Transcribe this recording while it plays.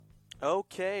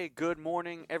Okay, good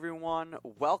morning, everyone.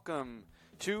 Welcome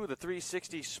to the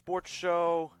 360 Sports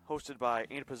Show, hosted by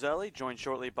Andy Pizzelli, joined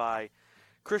shortly by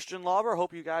Christian Lauber.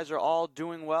 Hope you guys are all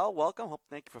doing well. Welcome.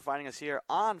 Thank you for finding us here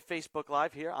on Facebook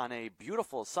Live here on a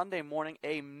beautiful Sunday morning,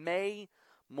 a May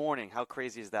morning. How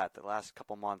crazy is that? The last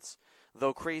couple months,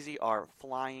 though crazy, are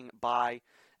flying by.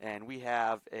 And we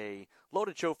have a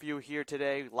loaded show for you here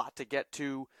today. A lot to get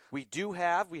to. We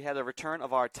had a return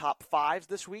of our top fives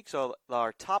this week. So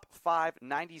our top 5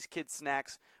 90s kids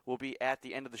snacks will be at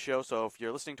the end of the show. So if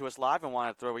you're listening to us live and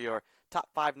want to throw your top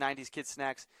 5 90s kids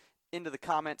snacks into the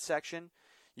comment section,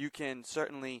 you can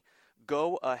certainly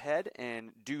go ahead and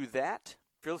do that.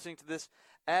 If you're listening to this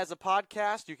as a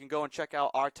podcast, you can go and check out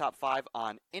our top 5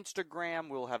 on Instagram.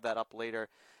 We'll have that up later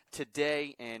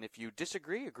today. And if you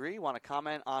agree, want to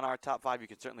comment on our top 5, you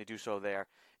can certainly do so there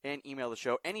and email the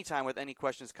show anytime with any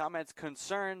questions, comments,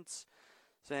 concerns.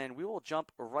 And we will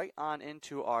jump right on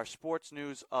into our sports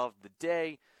news of the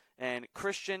day. And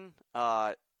Christian,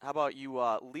 how about you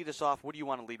lead us off? What do you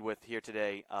want to lead with here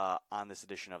today on this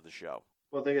edition of the show?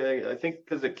 Well, I think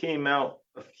because it came out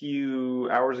a few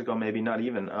hours ago, maybe not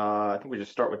even, I think we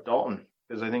just start with Dalton,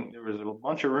 because I think there was a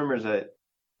bunch of rumors that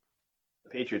the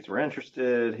Patriots were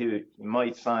interested. He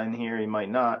might sign here, he might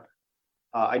not.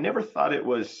 I never thought it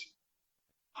was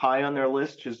high on their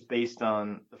list just based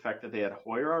on the fact that they had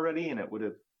Hoyer already, and it would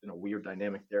have been a weird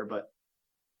dynamic there. But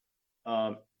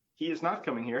he is not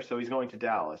coming here, so he's going to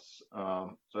Dallas.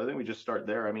 So I think we just start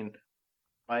there. I mean,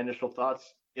 my initial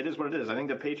thoughts, it is what it is. I think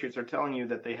the Patriots are telling you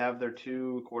that they have their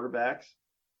 2 quarterbacks.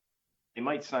 They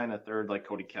might sign a third like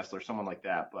Cody Kessler, someone like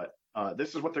that, but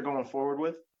this is what they're going forward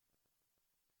with.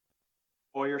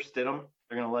 Hoyer, Stidham,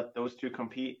 they're going to let those 2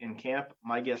 compete in camp.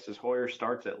 My guess is Hoyer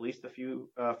starts at least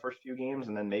a first few games,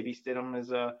 and then maybe Stidham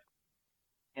is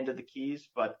into the keys.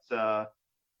 But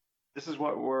this is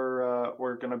what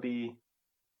we're going to be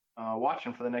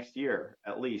watching for the next year,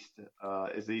 at least,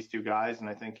 is these 2 guys. And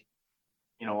I think,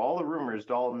 all the rumors,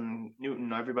 Dalton,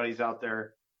 Newton, everybody's out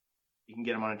there. You can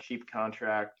get them on a cheap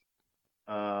contract.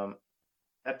 That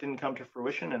didn't come to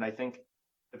fruition, and I think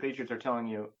the Patriots are telling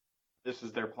you this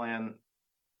is their plan.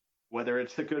 Whether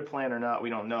it's a good plan or not, we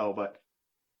don't know, but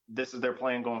this is their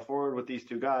plan going forward with these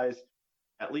 2 guys,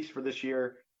 at least for this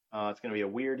year. It's going to be a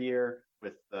weird year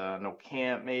with no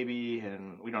camp maybe,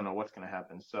 and we don't know what's going to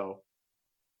happen. So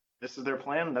this is their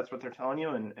plan. That's what they're telling you,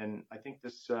 and I think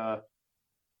this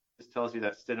tells you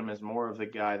that Stidham is more of the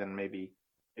guy than maybe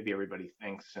everybody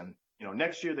thinks. And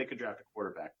next year they could draft a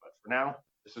quarterback, but for now,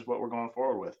 this is what we're going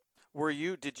forward with.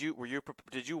 Did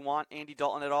you want Andy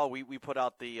Dalton at all? We put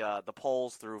out the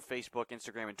polls through Facebook,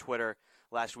 Instagram, and Twitter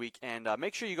last week, and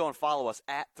make sure you go and follow us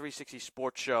at 360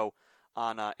 Sports Show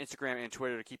on Instagram and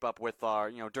Twitter to keep up with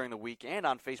our during the week, and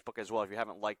on Facebook as well. If you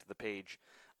haven't liked the page,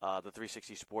 the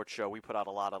 360 Sports Show, we put out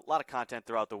a lot of content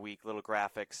throughout the week, little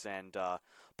graphics and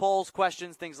polls,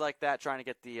 questions, things like that, trying to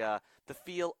get the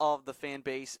feel of the fan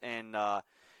base. And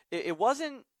it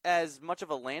wasn't as much of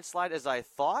a landslide as I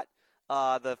thought.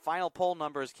 The final poll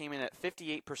numbers came in at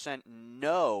 58%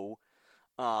 no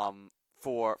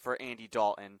for Andy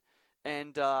Dalton,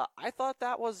 and I thought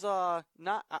that was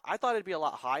not. I thought it'd be a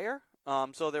lot higher.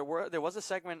 So there was a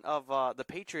segment of the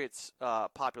Patriots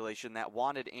population that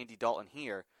wanted Andy Dalton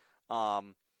here.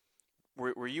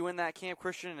 Were you in that camp,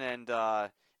 Christian? And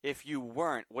if you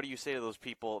weren't, what do you say to those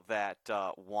people that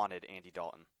wanted Andy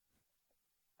Dalton?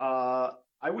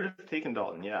 I would have taken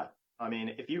Dalton, yeah. I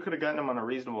mean, if you could have gotten him on a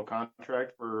reasonable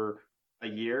contract for a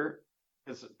year,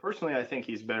 because personally I think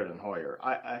he's better than Hoyer.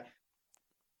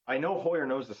 I know Hoyer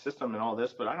knows the system and all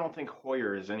this, but I don't think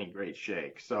Hoyer is any great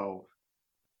shake. So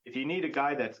if you need a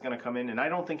guy that's going to come in, and I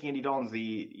don't think Andy Dalton's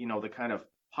the kind of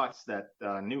putz that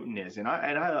Newton is, and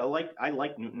I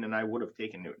like Newton, and I would have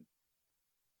taken Newton,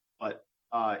 but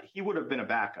he would have been a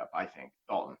backup. I think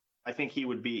Dalton. I think he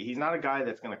would be. He's not a guy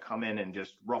that's going to come in and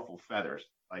just ruffle feathers.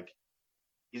 Like,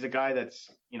 he's a guy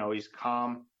that's he's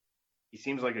calm. He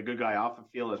seems like a good guy off the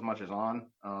field as much as on.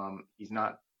 He's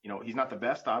not the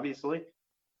best, obviously.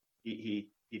 He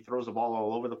throws the ball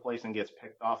all over the place and gets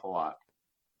picked off a lot.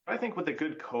 But I think with a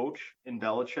good coach in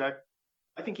Belichick,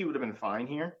 I think he would have been fine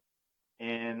here.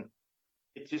 And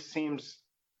it just seems,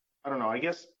 I don't know, I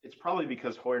guess it's probably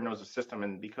because Hoyer knows the system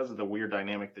and because of the weird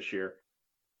dynamic this year,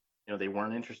 they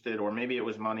weren't interested, or maybe it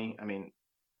was money. I mean,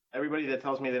 everybody that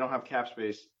tells me they don't have cap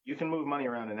space, you can move money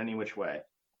around in any which way.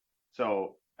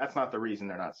 So that's not the reason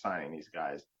they're not signing these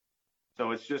guys.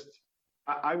 So it's just,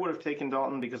 I would have taken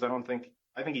Dalton because I think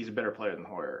he's a better player than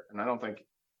Hoyer. And I don't think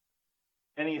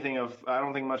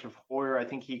much of Hoyer. I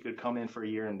think he could come in for a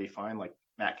year and be fine, like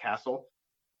Matt Castle,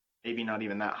 maybe not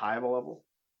even that high of a level.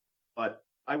 But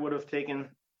I would have taken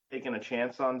taking a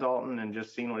chance on Dalton and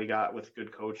just seeing what he got with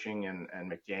good coaching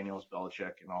and McDaniels,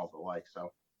 Belichick, and all the like.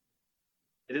 So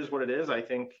it is what it is. I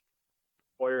think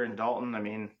Hoyer and Dalton, I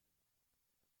mean,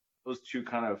 those two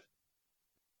kind of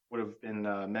would have been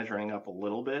measuring up a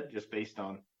little bit just based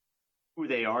on who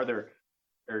they are.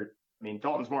 I mean,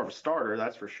 Dalton's more of a starter,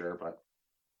 that's for sure. But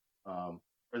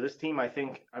for this team, I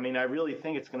really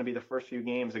think it's going to be the first few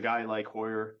games, a guy like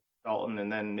Hoyer, Dalton,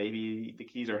 and then maybe the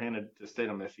keys are handed to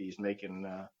Stidham if he's making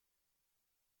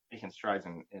strides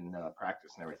in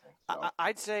practice and everything. So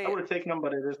I'd say I would have taken him,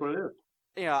 but it is what it is.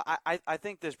 Yeah, I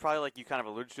think there's probably, like you kind of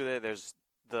alluded to there's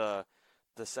the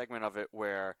segment of it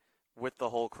where with the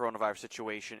whole coronavirus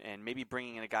situation and maybe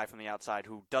bringing in a guy from the outside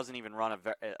who doesn't even run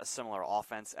a similar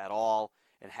offense at all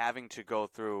and having to go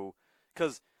through –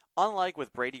 because unlike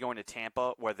with Brady going to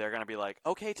Tampa where they're going to be like,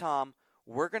 okay, Tom,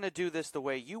 we're going to do this the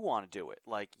way you want to do it.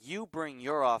 Like, you bring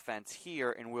your offense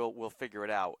here and we'll figure it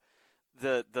out.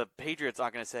 The Patriots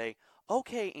aren't going to say,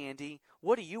 okay, Andy,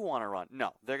 what do you want to run?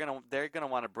 No, they're gonna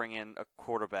want to bring in a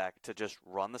quarterback to just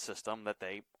run the system that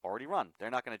they already run. They're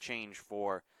not going to change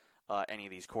for any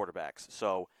of these quarterbacks.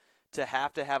 So to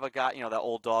have a guy, that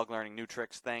old dog learning new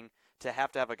tricks thing, to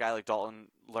have a guy like Dalton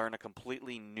learn a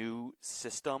completely new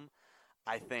system,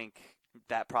 I think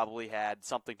that probably had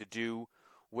something to do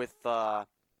with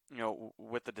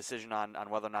with the decision on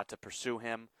whether or not to pursue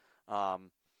him.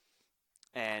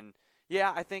 And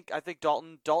yeah, I think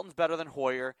Dalton's better than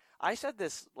Hoyer. I said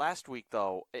this last week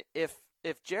though. If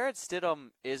Jarrett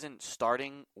Stidham isn't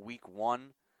starting week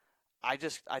 1, I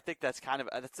think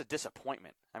that's a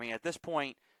disappointment. I mean, at this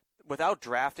point, without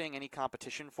drafting any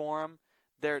competition for him,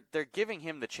 they're giving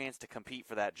him the chance to compete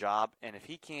for that job. And if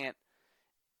he can't,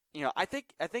 I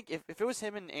think if it was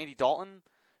him and Andy Dalton,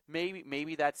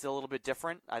 maybe that's a little bit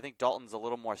different. I think Dalton's a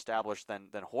little more established than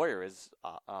Hoyer is.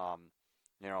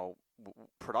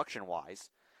 Production-wise.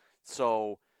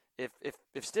 So if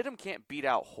Stidham can't beat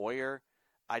out Hoyer,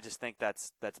 I just think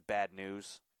that's bad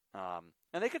news.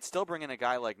 And they could still bring in a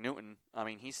guy like Newton. I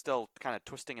mean, he's still kind of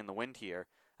twisting in the wind here.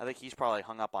 I think he's probably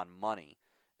hung up on money,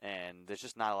 and there's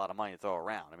just not a lot of money to throw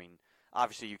around. I mean,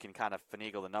 obviously you can kind of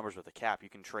finagle the numbers with the cap. You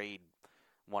can trade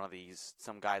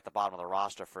some guy at the bottom of the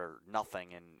roster for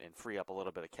nothing and free up a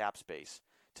little bit of cap space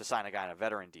to sign a guy on a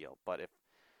veteran deal. But if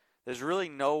there's really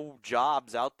no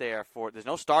jobs out there there's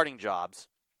no starting jobs.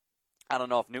 I don't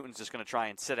know if Newton's just going to try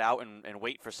and sit out and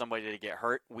wait for somebody to get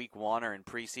hurt week 1 or in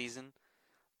preseason.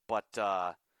 But,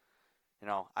 I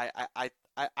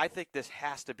think this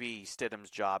has to be Stidham's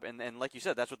job. And like you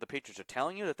said, that's what the Patriots are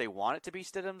telling you, that they want it to be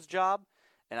Stidham's job.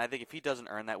 And I think if he doesn't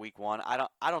earn that week 1, I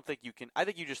don't think you can. I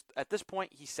think you just, at this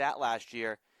point, he sat last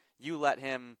year. You let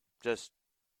him just,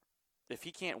 if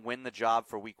he can't win the job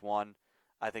for week 1,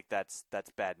 I think that's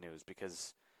bad news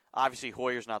because obviously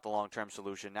Hoyer's not the long-term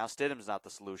solution. Now Stidham's not the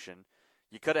solution.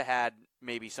 You could have had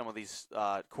maybe some of these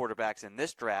quarterbacks in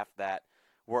this draft that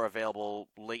were available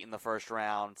late in the first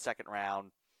round, second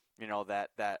round,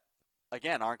 that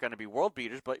again aren't going to be world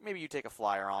beaters, but maybe you take a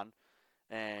flyer on.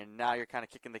 And now you're kind of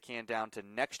kicking the can down to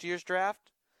next year's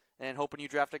draft and hoping you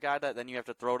draft a guy that then you have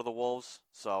to throw to the Wolves.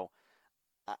 So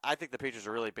I think the Patriots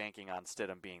are really banking on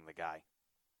Stidham being the guy.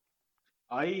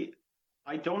 I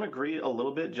don't agree a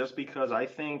little bit just because I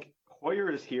think Hoyer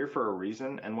is here for a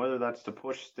reason, and whether that's to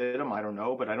push Stidham, I don't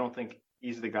know, but I don't think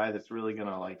he's the guy that's really going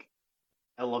to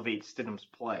elevate Stidham's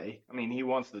play. I mean, he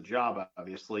wants the job,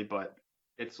 obviously, but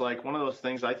it's like one of those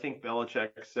things. I think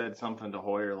Belichick said something to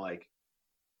Hoyer like,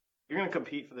 you're going to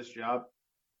compete for this job,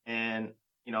 and,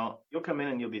 you'll come in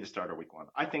and you'll be the starter week 1.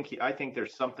 I think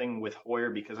there's something with Hoyer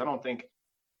because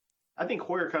I think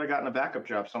Hoyer could have gotten a backup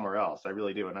job somewhere else. I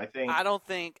really do, and I don't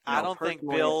think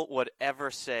Bill would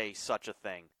ever say such a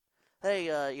thing.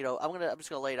 Hey, I'm just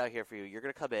gonna lay it out here for you. You're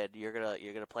gonna come in. You're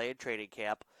gonna play in training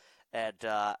camp, and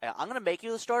I'm gonna make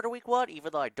you the starter week 1,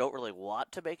 even though I don't really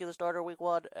want to make you the starter week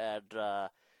 1. And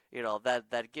that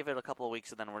give it a couple of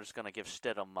weeks, and then we're just gonna give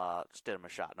Stidham a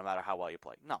shot, no matter how well you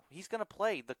play. No, he's gonna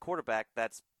play the quarterback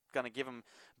that's gonna give him.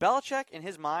 Belichick in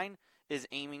his mind is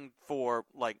aiming for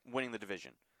winning the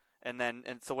division. And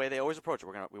it's the way they always approach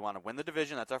it. We want to win the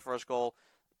division. That's our first goal.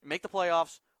 Make the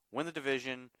playoffs, win the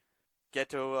division, get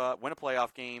to win a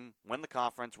playoff game, win the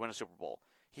conference, win a Super Bowl.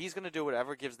 He's going to do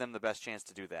whatever gives them the best chance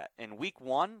to do that. In week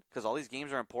 1, because all these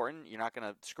games are important, you're not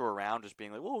going to screw around just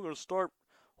being like, well, we're going to start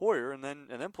Hoyer and then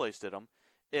play Stidham.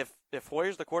 If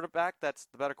Hoyer's the quarterback, that's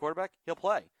the better quarterback, he'll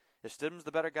play. If Stidham's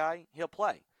the better guy, he'll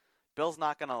play. Bill's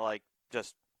not going to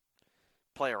just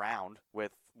play around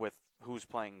with who's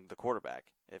playing the quarterback.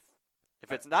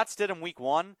 If it's not Stidham week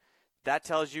 1, that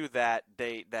tells you that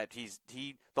the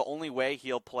only way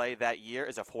he'll play that year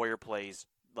is if Hoyer plays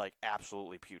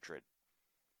absolutely putrid.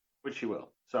 which he will.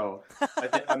 So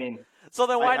I mean, so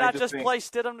then why I not just just think play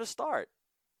Stidham to start?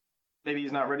 maybe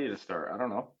he's not ready to start. I don't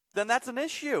know. Then that's an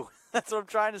issue. That's what I'm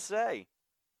trying to say.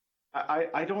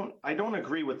 I don't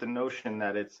agree with the notion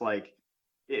that it's like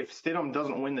if Stidham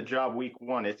doesn't win the job week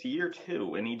 1, it's year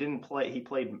 2, and he didn't play. He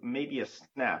played maybe a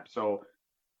snap. So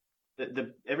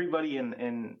the everybody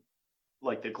in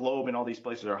like the Globe and all these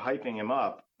places are hyping him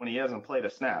up when he hasn't played a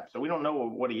snap. So we don't know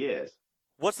what he is.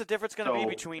 What's the difference going to be So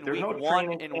between there's week no 1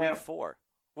 training and camp. week 4?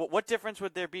 What difference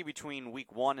would there be between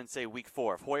week 1 and, say, week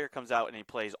 4? If Hoyer comes out and he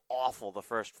plays awful the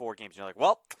first 4 games, you're like,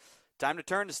 well, time to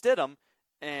turn to Stidham.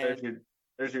 And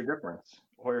There's your difference.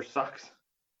 Hoyer sucks.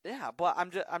 yeah, but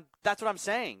that's what I'm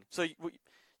saying. So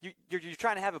you're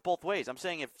trying to have it both ways. I'm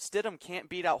saying if Stidham can't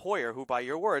beat out Hoyer, who by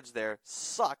your words there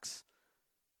sucks,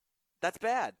 that's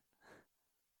bad.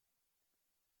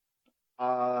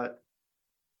 I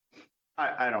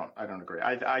don't agree.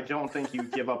 I don't think you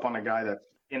give up on a guy that's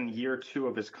in year 2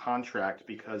 of his contract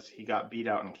because he got beat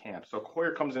out in camp. So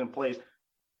Hoyer comes in and plays.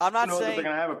 I'm not who knows saying if they're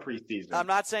gonna have a preseason. I'm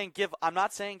not saying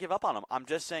give up on him. I'm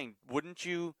just saying, wouldn't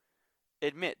you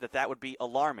admit that would be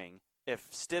alarming if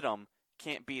Stidham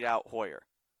can't beat out Hoyer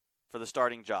for the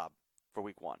starting job for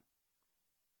week 1?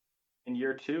 In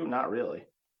year 2, not really.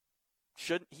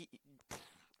 Shouldn't he?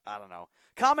 I don't know.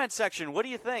 Comment section, what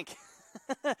do you think?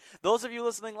 Those of you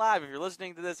listening live, if you're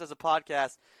listening to this as a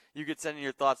podcast, you could send in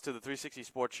your thoughts to the 360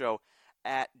 Sports Show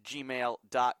at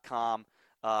gmail.com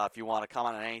if you want to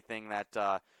comment on anything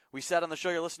that we said on the show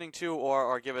you're listening to,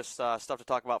 or give us stuff to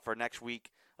talk about for next week.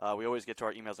 We always get to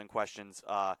our emails and questions.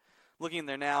 Looking in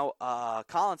there now,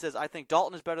 Colin says, I think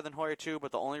Dalton is better than Hoyer too,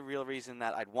 but the only real reason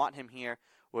that I'd want him here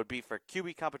would be for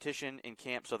QB competition in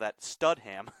camp so that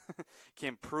Studham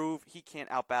can prove he can't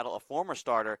outbattle a former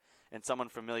starter and someone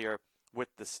familiar with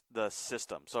the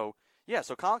system. So, yeah,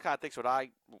 so Colin kind of thinks what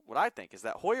I think is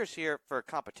that Hoyer's here for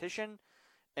competition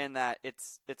and that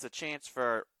it's a chance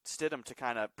for Stidham to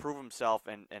kind of prove himself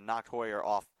and knock Hoyer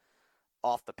off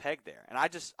the peg there. And I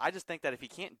just think that if he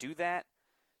can't do that,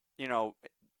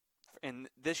 in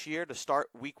this year to start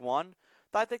week 1,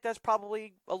 I think that's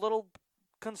probably a little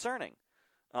concerning.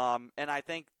 And I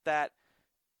think that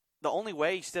the only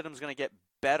way Stidham's going to get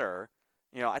better,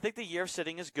 I think the year of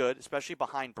sitting is good, especially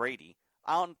behind Brady.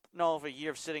 I don't know if a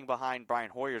year of sitting behind Brian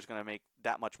Hoyer is going to make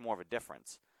that much more of a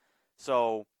difference.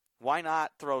 So why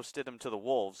not throw Stidham to the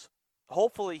Wolves?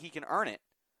 Hopefully he can earn it,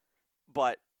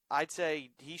 but I'd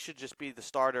say he should just be the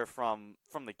starter from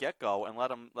the get-go and let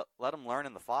him learn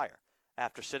in the fire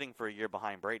after sitting for a year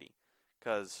behind Brady.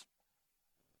 Because,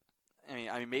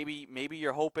 I mean, maybe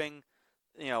you're hoping,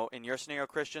 in your scenario,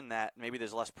 Christian, that maybe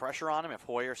there's less pressure on him if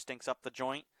Hoyer stinks up the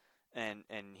joint and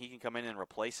he can come in and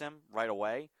replace him right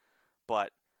away.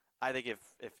 But I think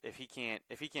if he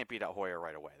can't beat out Hoyer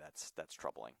right away, that's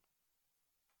troubling.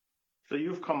 So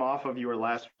you've come off of your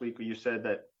last week where you said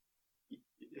that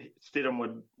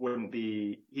Stidham wouldn't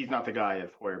be. He's not the guy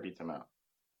if Hoyer beats him out.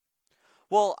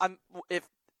 Well, I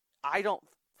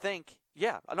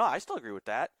still agree with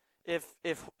that. If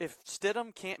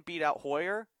Stidham can't beat out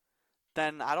Hoyer,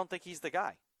 then I don't think he's the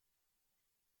guy.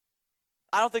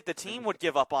 I don't think the team would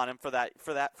give up on him for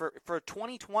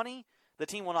 2020. The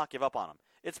team will not give up on him.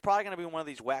 It's probably going to be one of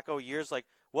these wacko years like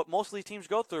what most of these teams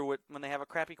go through when they have a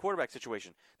crappy quarterback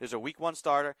situation. There's a week 1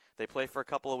 starter. They play for a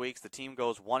couple of weeks. The team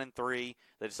goes 1-3.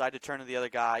 They decide to turn to the other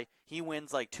guy. He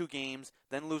wins like 2 games,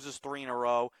 then loses 3 in a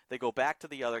row. They go back to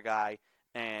the other guy,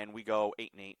 and we go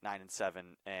 8-8, 9-7.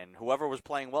 And whoever was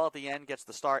playing well at the end gets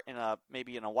the start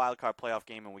maybe in a wild card playoff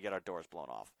game, and we get our doors blown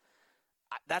off.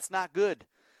 That's not good.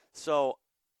 So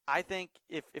I think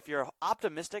if you're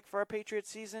optimistic for a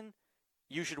Patriots season,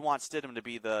 you should want Stidham to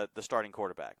be the starting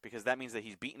quarterback because that means that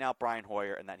he's beaten out Brian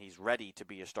Hoyer and that he's ready to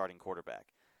be a starting quarterback.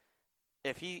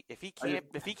 If he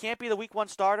can't be the week 1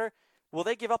 starter, will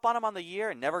they give up on him on the year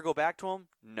and never go back to him?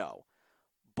 No.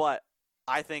 But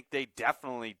I think they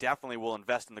definitely will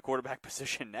invest in the quarterback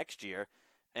position next year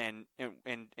and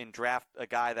draft a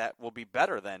guy that will be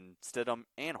better than Stidham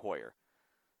and Hoyer.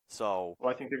 So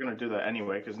I think they're going to do that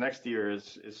anyway because next year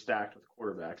is stacked with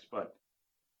quarterbacks. But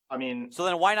I mean, so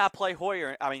then why not play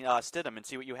Stidham and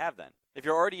see what you have then? If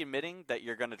you're already admitting that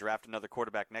you're going to draft another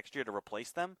quarterback next year to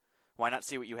replace them, why not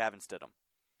see what you have in Stidham?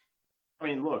 I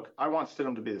mean, look, I want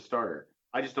Stidham to be the starter.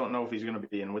 I just don't know if he's going to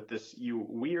be in with this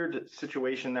weird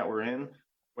situation that we're in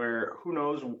where who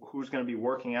knows who's going to be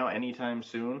working out anytime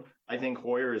soon. I think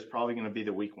Hoyer is probably going to be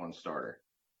the week 1 starter.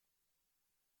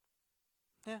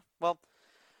 Yeah, well,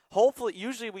 hopefully,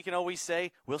 usually we can always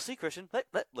say, we'll see, Christian.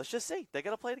 Let's just see. They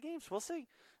got to play the games. We'll see.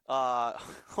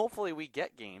 Hopefully we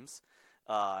get games.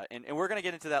 And we're going to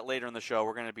get into that later in the show.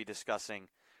 We're going to be discussing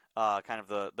kind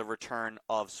of the return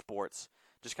of sports.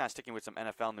 Just kind of sticking with some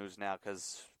NFL news now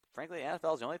because, frankly, the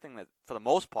NFL is the only thing that, for the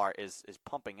most part, is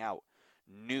pumping out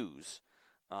news.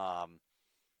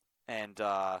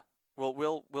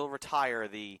 We'll retire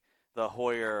the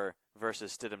Hoyer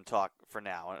versus Stidham talk for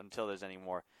now until there's any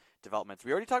more developments.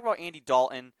 We already talked about Andy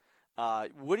Dalton.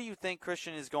 What do you think,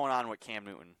 Christian, is going on with Cam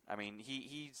Newton? I mean,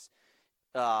 he's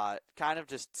kind of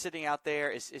just sitting out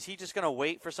there. Is he just going to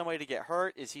wait for somebody to get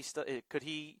hurt? Could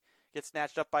he get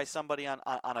snatched up by somebody on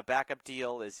a backup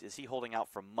deal? Is he holding out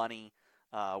for money?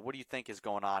 What do you think is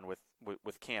going on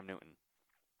with Cam Newton?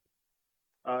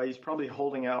 He's probably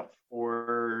holding out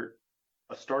for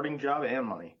a starting job and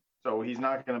money. So he's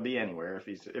not going to be anywhere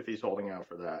if he's holding out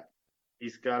for that.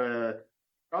 He's got to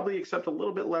probably accept a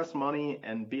little bit less money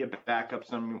and be a backup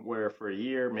somewhere for a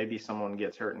year. Maybe someone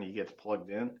gets hurt and he gets plugged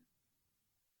in.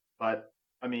 But,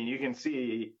 I mean, you can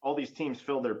see all these teams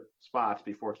fill their spots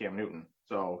before Cam Newton.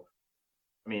 So,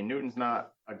 I mean, Newton's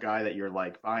not a guy that you're,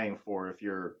 like, vying for if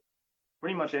you're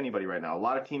pretty much anybody right now. A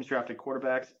lot of teams drafted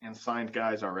quarterbacks and signed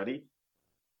guys already.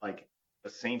 Like the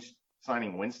Saints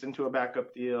signing Winston to a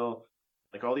backup deal.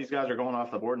 Like all these guys are going off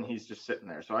the board and he's just sitting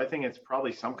there. So I think it's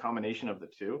probably some combination of the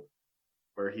two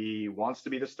where he wants to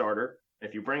be the starter.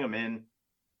 If you bring him in,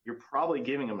 you're probably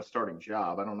giving him a starting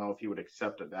job. I don't know if he would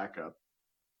accept a backup.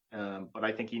 But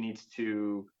I think he needs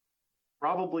to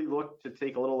probably look to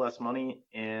take a little less money,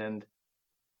 and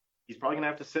he's probably going to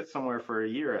have to sit somewhere for a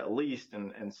year at least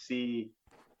and see,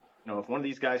 you know, if one of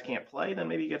these guys can't play, then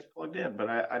maybe he gets plugged in. But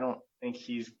I don't think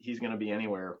he's going to be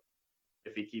anywhere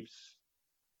if he keeps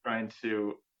trying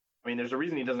to. I mean, there's a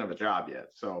reason he doesn't have a job yet.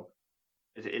 So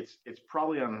it's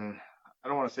probably on. I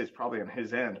don't want to say it's probably on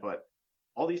his end, but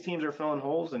all these teams are filling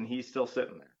holes, and he's still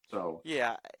sitting there. So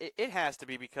yeah, it has to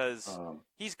be because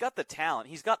he's got the talent.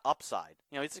 He's got upside.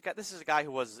 You know, this is a guy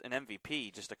who was an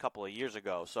MVP just a couple of years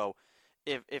ago. So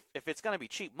if it's going to be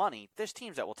cheap money, there's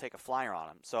teams that will take a flyer on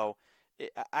him. So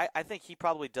I think he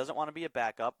probably doesn't want to be a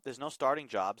backup. There's no starting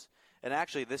jobs. And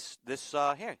actually, this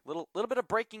here, little bit of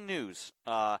breaking news.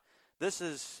 This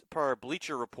is per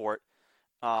Bleacher Report.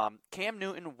 Cam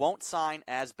Newton won't sign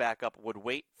as backup. Would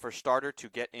wait for starter to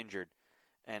get injured.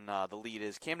 And the lead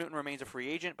is Cam Newton remains a free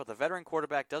agent, but the veteran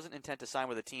quarterback doesn't intend to sign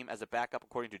with the team as a backup,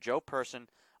 according to Joe Person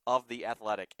of The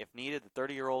Athletic. If needed, the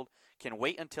 30-year-old can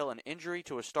wait until an injury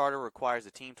to a starter requires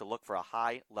the team to look for a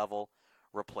high-level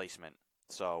replacement.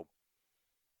 So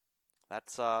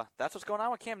that's what's going on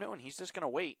with Cam Newton. He's just going to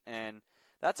wait, and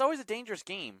that's always a dangerous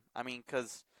game. I mean,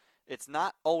 because it's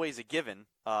not always a given,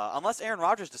 unless Aaron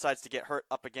Rodgers decides to get hurt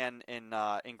up again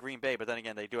in Green Bay. But then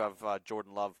again, they do have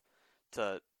Jordan Love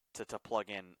to plug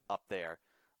in up there.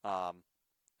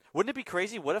 Wouldn't it be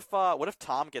crazy? What if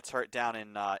Tom gets hurt down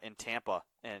in Tampa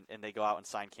and they go out and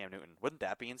sign Cam Newton? Wouldn't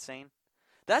that be insane?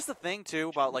 That's the thing too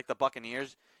about like the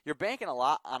Buccaneers. You're banking a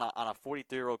lot on a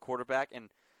 43-year-old quarterback, and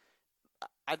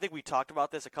I think we talked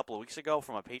about this a couple of weeks ago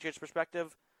from a Patriots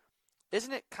perspective.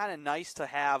 Isn't it kind of nice to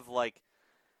have like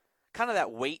kind of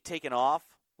that weight taken off?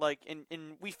 Like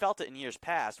in we felt it in years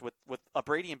past with a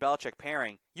Brady and Belichick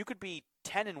pairing. You could be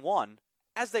 10-1.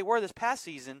 As they were this past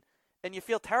season, and you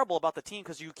feel terrible about the team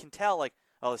because you can tell, like,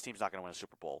 oh, this team's not going to win a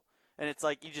Super Bowl. And it's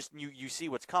like you see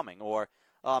what's coming. Or,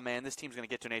 oh, man, this team's going to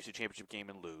get to an AFC Championship game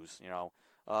and lose, you know.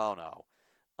 Oh, no.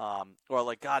 Or,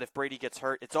 like, God, if Brady gets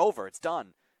hurt, it's over. It's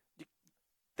done.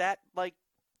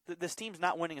 This team's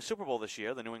not winning a Super Bowl this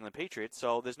year, the New England Patriots,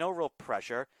 so there's no real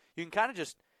pressure. You can kind of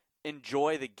just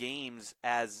enjoy the games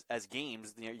as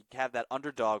games. You know, you have that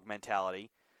underdog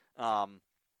mentality.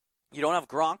 You don't have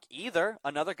Gronk either,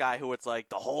 another guy who it's like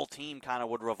the whole team kind of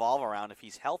would revolve around if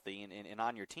he's healthy and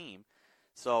on your team.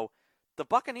 So the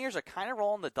Buccaneers are kind of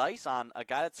rolling the dice on a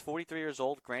guy that's 43 years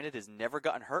old. Granted, has never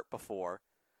gotten hurt before.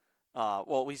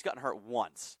 Well, he's gotten hurt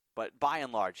once, but by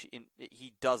and large,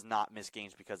 he does not miss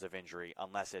games because of injury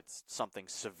unless it's something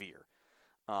severe.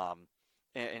 And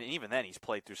even then, he's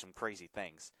played through some crazy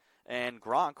things. And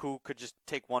Gronk, who could just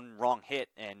take one wrong hit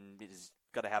and is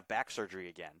going to have back surgery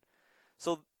again.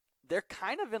 So they're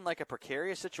kind of in like a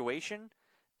precarious situation,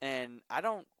 and I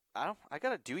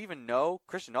gotta, do you even know,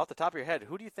 Christian, off the top of your head,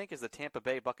 who do you think is the Tampa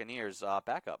Bay Buccaneers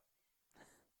backup?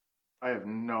 I have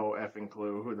no effing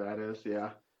clue who that is. Yeah,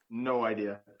 no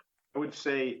idea. I would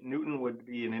say Newton would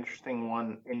be an interesting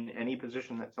one in any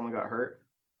position that someone got hurt.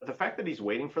 But the fact that he's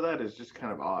waiting for that is just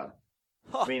kind of odd.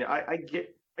 Huh. I mean,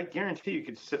 I guarantee you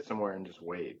could sit somewhere and just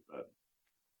wait. But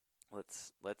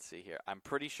let's see here. I'm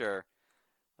pretty sure.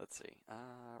 Let's see.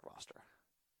 Roster.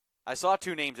 I saw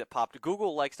two names that popped.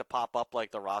 Google likes to pop up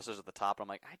like the rosters at the top. And I'm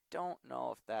like, I don't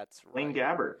know if that's right. Blaine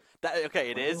Gabbert.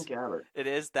 Okay, it Blaine is. Gabbert. It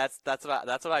is. That's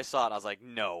what I saw, and I was like,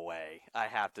 no way. I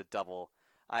have to double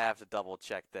I have to double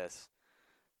check this.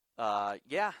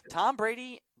 Yeah, Tom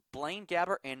Brady, Blaine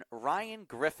Gabbert, and Ryan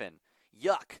Griffin.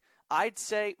 Yuck. I'd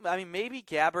say, I mean, maybe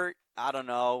Gabbert, I don't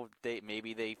know.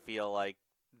 Maybe they feel like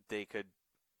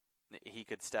he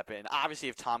could step in. Obviously,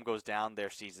 if Tom goes down, their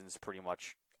season's pretty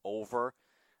much over.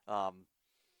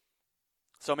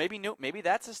 So maybe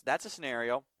that's a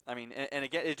scenario. I mean, and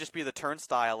again, it'd just be the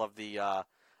turnstile of the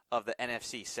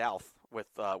NFC South with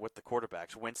the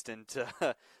quarterbacks. Winston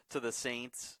to to the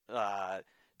Saints,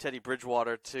 Teddy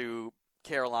Bridgewater to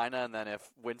Carolina, and then if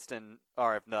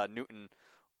Newton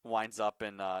winds up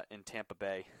in Tampa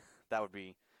Bay, that would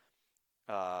be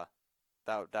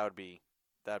that'd be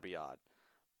odd.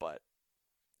 But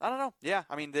I don't know. Yeah,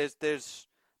 I mean, there's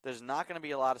not going to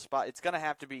be a lot of spot. It's going to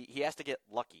have to be. He has to get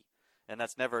lucky, and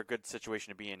that's never a good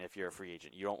situation to be in if you're a free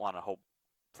agent. You don't want to hope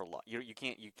for luck. You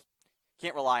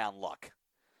can't rely on luck.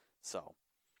 So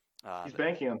he's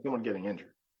banking on someone getting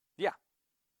injured.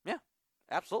 Yeah,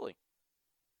 absolutely.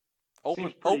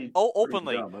 Openly, pretty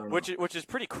dumb, which is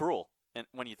pretty cruel. And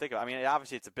when you think of it, I mean,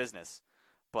 obviously it's a business,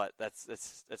 but that's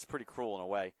pretty cruel in a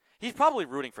way. He's probably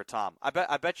rooting for Tom.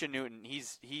 I bet you Newton.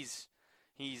 He's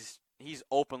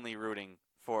openly rooting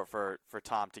for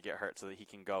Tom to get hurt so that he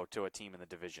can go to a team in the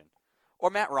division. Or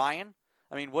Matt Ryan.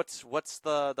 I mean, what's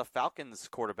the Falcons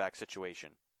quarterback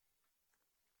situation?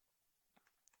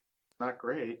 Not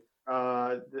great.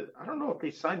 I don't know if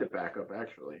they signed a backup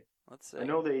actually. Let's see. I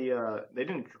know they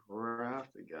didn't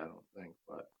draft a guy, I don't think,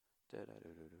 but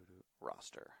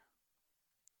roster.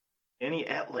 Danny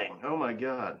Etling. Oh my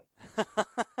God.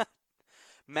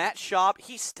 Matt Schaub.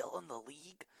 He's still in the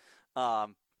league.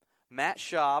 Matt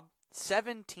Schaub,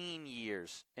 17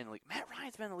 years in the league. Matt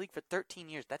Ryan's been in the league for 13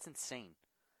 years. That's insane.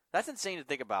 That's insane to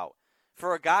think about.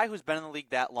 For a guy who's been in the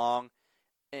league that long,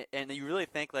 and you really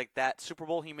think like that Super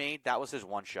Bowl he made, that was his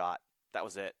one shot. That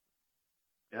was it.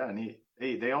 Yeah, and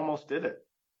they almost did it.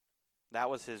 That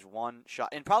was his one shot.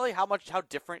 And probably how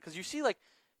different, because you see like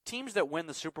teams that win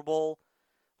the Super Bowl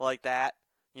like that,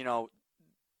 you know,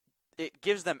 it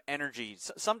gives them energy.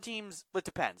 Some teams, it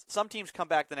depends. Some teams come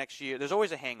back the next year. There's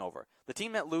always a hangover. The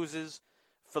team that loses,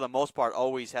 for the most part,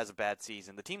 always has a bad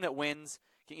season. The team that wins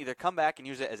can either come back and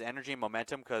use it as energy and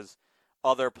momentum because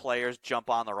other players jump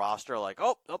on the roster like,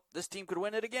 oh, this team could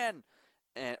win it again.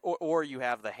 Or you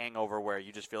have the hangover where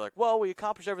you just feel like, well, we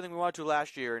accomplished everything we wanted to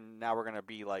last year, and now we're going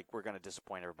to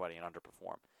disappoint everybody and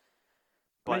underperform.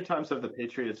 How many times have the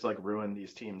Patriots like ruined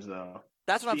these teams though?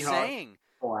 That's what Seahawks I'm saying.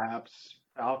 Collapse.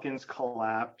 Falcons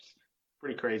collapse.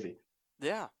 Pretty crazy.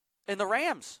 Yeah, and the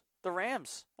Rams.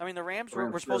 I mean, the Rams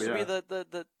were supposed to be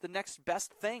the next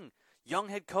best thing. Young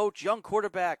head coach, young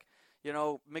quarterback. You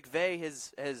know, McVay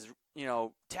has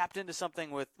tapped into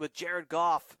something with Jared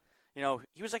Goff. You know,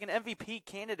 he was like an MVP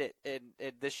candidate in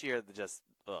this year. Just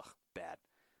bad,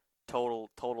 total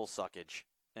suckage.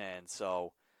 And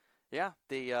so, yeah,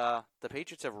 the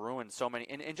Patriots have ruined so many.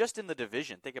 And just in the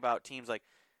division, think about teams like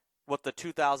what the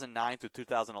 2009 through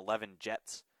 2011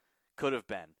 Jets could have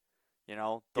been. You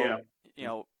know,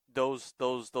 those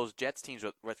Jets teams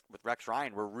with Rex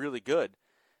Ryan were really good.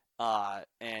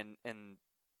 And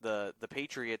the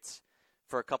Patriots,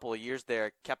 for a couple of years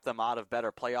there, kept them out of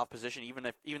better playoff position.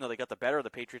 Even though they got the better of the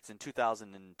Patriots in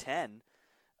 2010,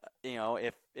 you know,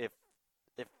 if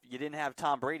you didn't have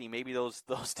Tom Brady, maybe those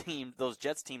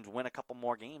Jets teams win a couple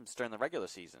more games during the regular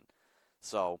season.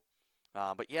 So,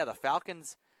 but yeah, the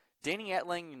Falcons, Danny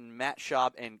Etling and Matt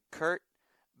Schaub and Kurt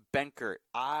Benkert.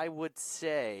 I would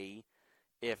say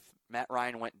if Matt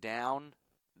Ryan went down,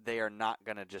 they are not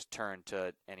going to just turn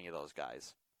to any of those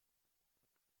guys.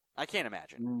 I can't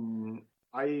imagine.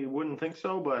 I wouldn't think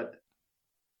so, but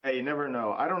hey, you never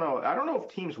know. I don't know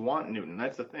if teams want Newton.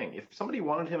 That's the thing. If somebody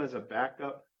wanted him as a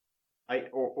backup,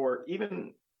 or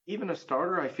even a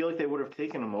starter, I feel like they would have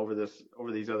taken him over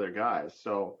these other guys.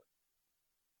 So,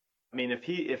 I mean, if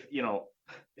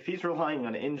he's relying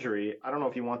on injury, I don't know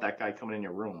if you want that guy coming in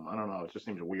your room. I don't know. It just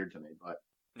seems weird to me. But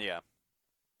yeah,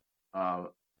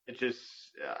 it just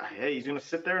hey, he's gonna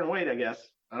sit there and wait. I guess.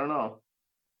 I don't know.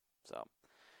 So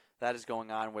that is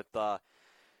going on with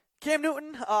Cam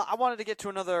Newton. I wanted to get to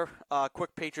another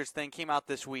quick Patriots thing. Came out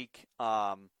this week.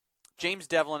 James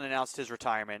Devlin announced his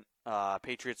retirement,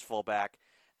 Patriots fullback.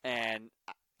 And,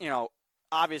 you know,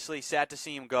 obviously sad to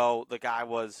see him go. The guy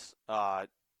was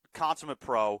consummate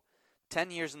pro,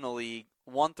 10 years in the league,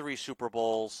 won 3 Super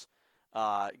Bowls,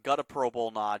 got a Pro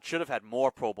Bowl nod, should have had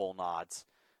more Pro Bowl nods.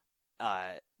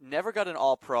 Never got an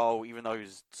All-Pro, even though he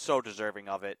was so deserving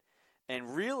of it.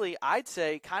 And really, I'd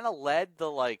say, kind of led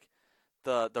the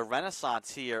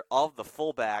renaissance here of the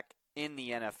fullback in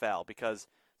the NFL, because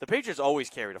the Patriots always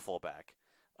carried a fullback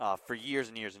for years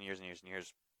and years and years and years and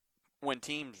years. when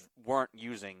teams weren't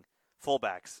using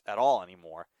fullbacks at all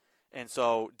anymore. And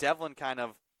so Devlin kind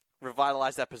of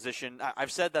revitalized that position.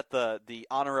 I've said that the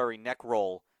honorary neck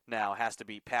roll now has to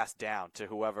be passed down to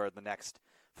whoever the next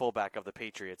fullback of the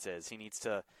Patriots is. He needs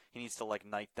to like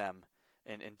knight them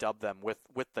and dub them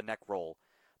with the neck roll.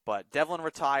 But Devlin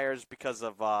retires because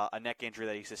of a neck injury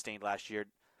that he sustained last year.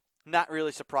 Not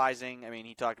really surprising. I mean,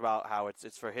 he talked about how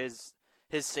it's for his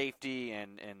safety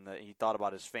and he thought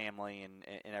about his family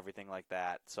and everything like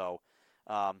that. So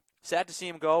sad to see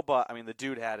him go, but I mean the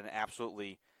dude had an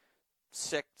absolutely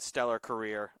sick, stellar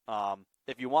career.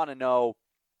 If you want to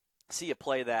see a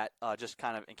play that just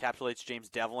kind of encapsulates James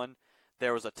Devlin,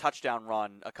 there was a touchdown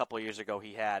run a couple of years ago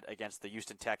he had against the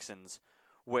Houston Texans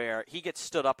where he gets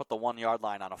stood up at the 1-yard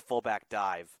line on a fullback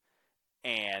dive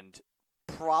and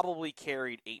probably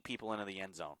carried 8 people into the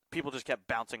end zone. People just kept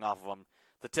bouncing off of him.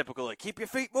 The typical, like, keep your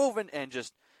feet moving, and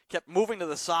just kept moving to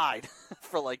the side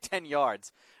for like 10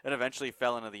 yards and eventually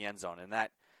fell into the end zone. And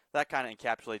that kind of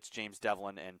encapsulates James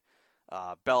Devlin. And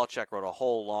Belichick wrote a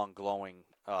whole long glowing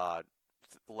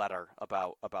letter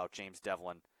about James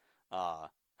Devlin, how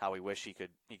he wished he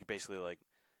could basically, like,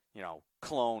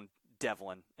 clone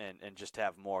Devlin and just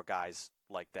have more guys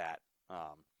like that.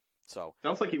 So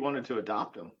sounds like he wanted to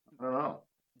adopt him. I don't know.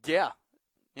 Yeah.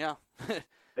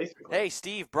 Basically. Hey,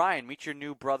 Steve, Brian, meet your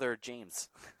new brother James.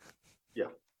 Yeah.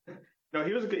 No,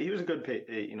 he was a good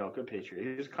Patriot.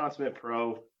 He was a consummate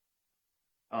pro.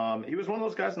 He was one of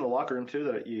those guys in the locker room too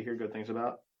that you hear good things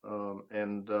about.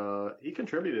 And he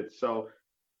contributed. So,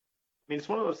 I mean, it's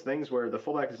one of those things where the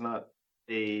fullback is not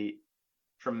a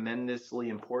tremendously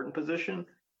important position,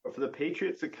 but for the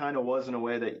Patriots, it kind of was in a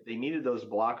way that they needed those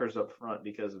blockers up front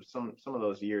because of some of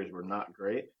those years were not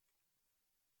great.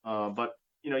 But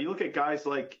you look at guys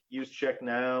like Juszczyk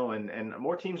now, and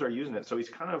more teams are using it. So he's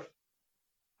kind of,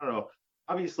 I don't know.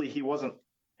 Obviously, he wasn't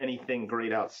anything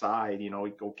great outside. He'd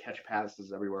go catch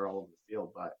passes everywhere all over the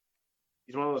field, but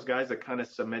he's one of those guys that kind of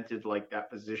cemented like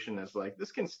that position as like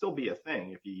this can still be a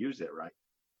thing if you use it right.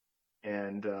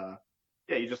 And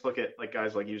you just look at like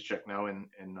guys like Juszczyk now in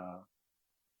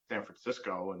San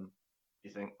Francisco, and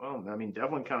you think, well, I mean,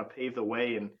 Devlin kind of paved the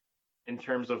way in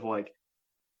terms of like,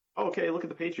 okay, look at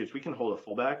the Patriots. We can hold a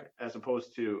fullback, as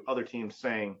opposed to other teams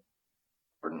saying,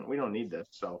 we don't need this,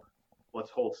 so let's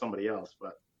hold somebody else.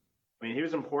 But I mean, he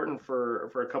was important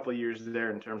for a couple of years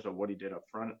there in terms of what he did up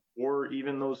front, or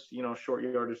even those short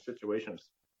yardage situations.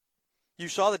 You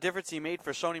saw the difference he made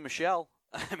for Sony Michel.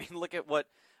 I mean, look at what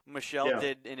Michel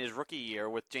did in his rookie year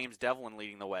with James Devlin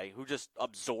leading the way, who just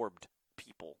absorbed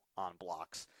people on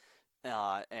blocks.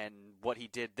 And what he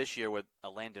did this year with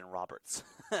Landon Roberts,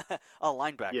 a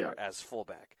linebacker as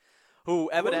fullback,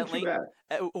 who evidently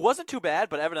wasn't too bad,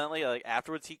 but evidently like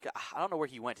afterwards I don't know where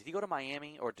he went. Did he go to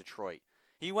Miami or Detroit?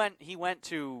 He went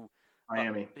to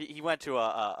Miami. He went to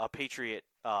a Patriot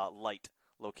light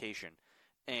location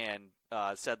and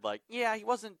said like, yeah, he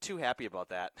wasn't too happy about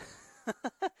that.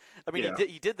 I mean,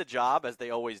 he did the job as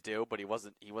they always do, but he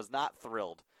was not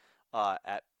thrilled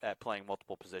at playing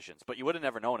multiple positions. But you would have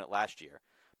never known it last year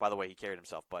by the way he carried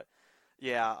himself. But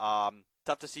yeah,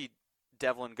 tough to see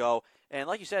Devlin go. And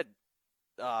like you said,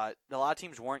 a lot of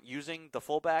teams weren't using the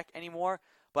fullback anymore.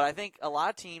 But I think a lot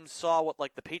of teams saw what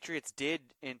like the Patriots did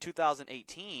in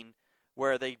 2018,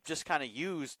 where they just kind of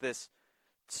used this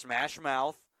smash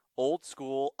mouth, old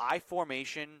school I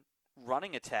formation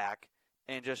running attack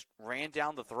and just ran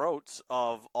down the throats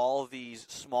of all of these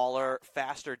smaller,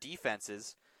 faster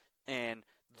defenses. And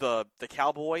the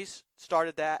Cowboys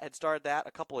had started that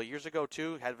a couple of years ago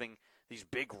too, having these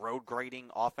big road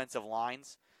grading offensive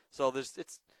lines. So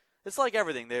it's like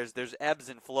everything. There's ebbs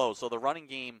and flows. So the running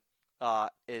game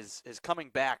is coming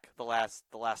back the last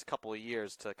couple of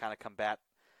years to kind of combat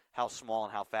how small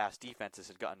and how fast defenses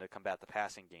had gotten to combat the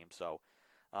passing game. So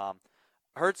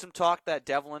heard some talk that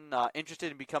Devlin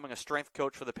interested in becoming a strength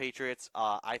coach for the Patriots.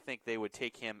 I think they would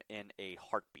take him in a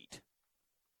heartbeat.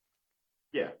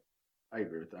 Yeah, I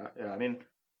agree with that. Yeah, I mean,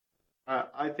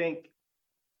 I think,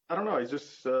 I don't know, it's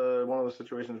just one of those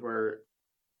situations where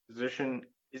position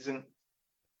isn't,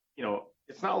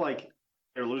 it's not like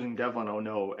they're losing Devlin, oh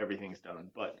no, everything's done.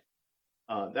 But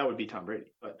that would be Tom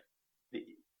Brady. But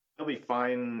he'll be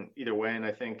fine either way, and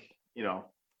I think, you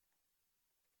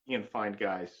can find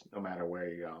guys no matter where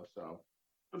you go. So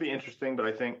it'll be interesting, but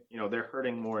I think, they're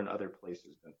hurting more in other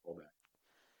places than fullback.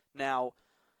 Now,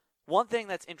 one thing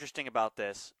that's interesting about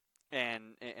this,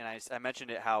 and I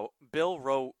mentioned it, how Bill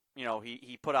wrote,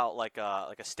 he put out like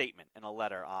a statement in a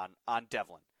letter on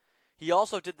Devlin. He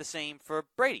also did the same for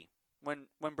Brady when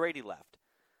Brady left.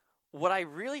 What I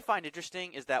really find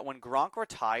interesting is that when Gronk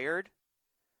retired,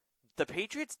 the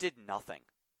Patriots did nothing.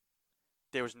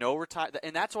 There was no retire,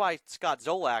 and that's why Scott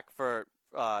Zolak for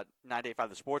 985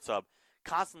 The Sports Hub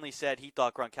constantly said he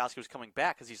thought Gronkowski was coming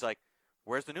back because he's like,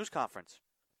 where's the news conference?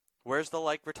 Where's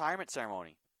the retirement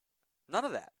ceremony? None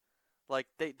of that. Like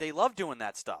they love doing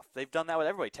that stuff. They've done that with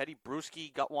everybody. Teddy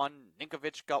Bruschi got one.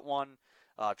 Ninkovich got one.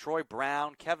 Troy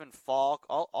Brown, Kevin Falk,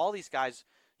 all these guys.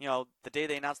 The day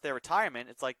they announced their retirement,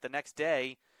 it's like the next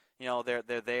day.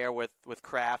 They're there with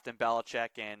Kraft and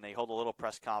Belichick, and they hold a little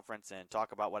press conference and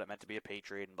talk about what it meant to be a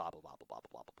Patriot and blah blah blah blah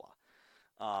blah blah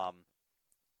blah.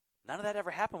 None of that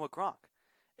ever happened with Gronk,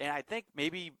 and I think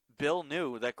maybe Bill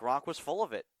knew that Gronk was full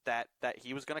of it, that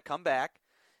he was going to come back,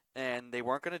 and they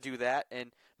weren't going to do that,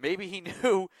 and maybe he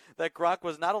knew that Gronk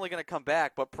was not only going to come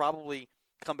back, but probably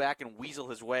come back and weasel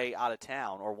his way out of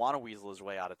town or want to weasel his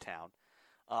way out of town.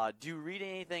 Do you read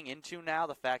anything into now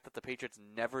the fact that the Patriots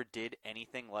never did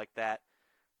anything like that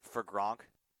for Gronk?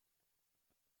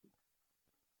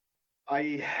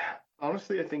 I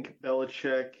think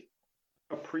Belichick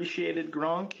appreciated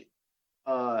Gronk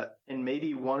and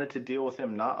maybe wanted to deal with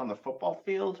him not on the football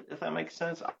field, if that makes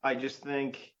sense. I just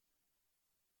think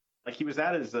he was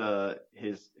at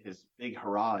his big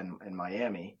hurrah in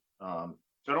Miami. So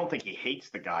I don't think he hates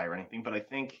the guy or anything, but I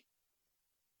think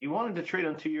he wanted to trade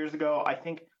him 2 years ago. I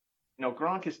think,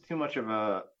 Gronk is too much of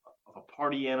a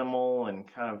party animal and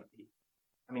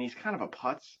he's kind of a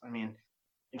putz.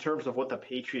 In terms of what the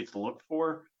Patriots look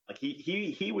for,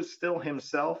 he was still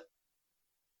himself,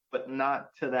 but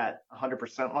not to that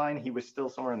 100% line. He was still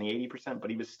somewhere in the 80%, but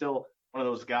he was still one of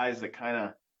those guys that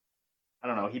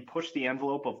he pushed the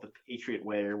envelope of the Patriot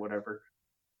way or whatever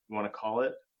you want to call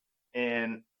it.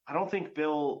 And I don't think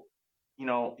Bill,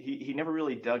 he never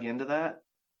really dug into that.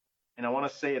 And I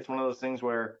want to say it's one of those things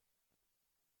where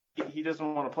he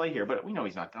doesn't want to play here, but we know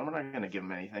he's not done. We're not going to give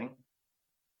him anything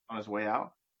on his way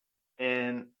out.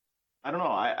 And I don't know.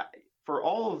 I for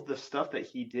all of the stuff that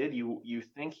he did, you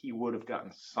think he would have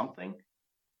gotten something,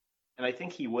 and I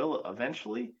think he will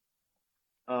eventually.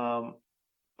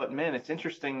 But man, it's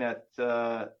interesting that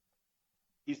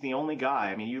he's the only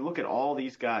guy. You look at all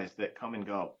these guys that come and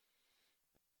go,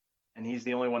 and he's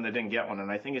the only one that didn't get one.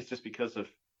 And I think it's just because of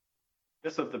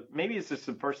maybe it's just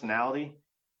the personality,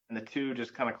 and the two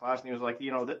just kind of clash. And he was like,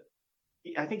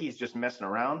 I think he's just messing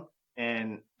around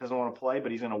and doesn't want to play,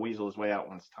 but he's going to weasel his way out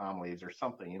once Tom leaves or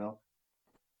something.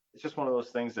 It's just one of those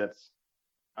things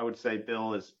I would say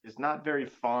Bill is not very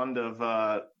fond of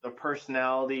the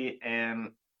personality,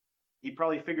 and he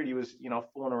probably figured he was,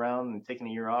 fooling around and taking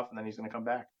a year off, and then he's going to come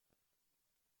back.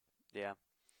 Yeah.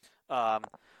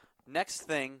 Next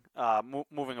thing,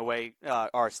 moving away,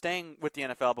 or staying with the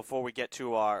NFL before we get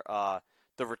to our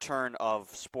the return of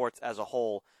sports as a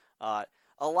whole.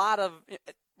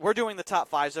 We're doing the top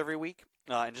fives every week,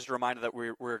 and just a reminder that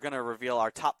we're going to reveal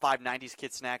our top 5 90s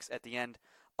kid snacks at the end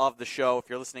of the show. If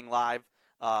you're listening live,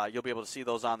 you'll be able to see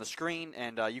those on the screen,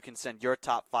 and you can send your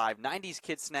top 5 90s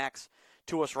kid snacks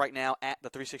to us right now at the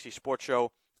 360 Sports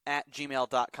Show at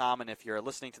gmail.com. And if you're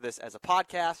listening to this as a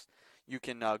podcast, you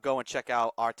can go and check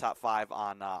out our top 5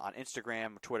 on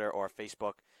Instagram, Twitter, or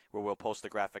Facebook, where we'll post the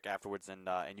graphic afterwards, and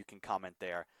you can comment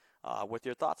there with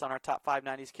your thoughts on our top 5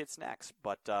 90s kid snacks.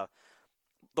 But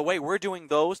the way we're doing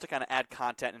those to kind of add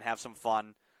content and have some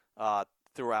fun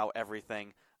throughout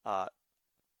everything,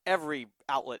 every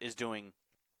outlet is doing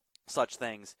such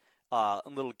things,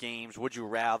 little games, would you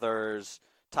rathers,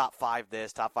 top 5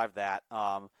 this, top 5 that,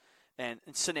 and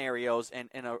scenarios. And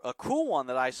a cool one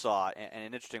that I saw, and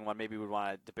an interesting one maybe we'd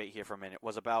want to debate here for a minute,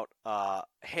 was about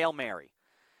Hail Mary.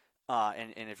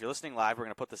 And if you're listening live, we're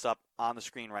going to put this up on the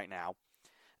screen right now.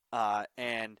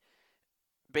 And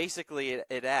basically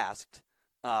it asked,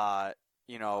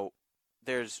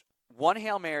 there's one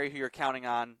Hail Mary who you're counting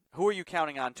on. Who are you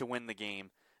counting on to win the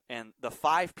game? And the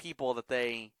 5 people that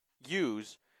they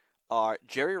use are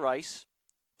Jerry Rice,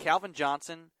 Calvin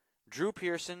Johnson, Drew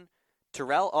Pearson,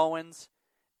 Terrell Owens,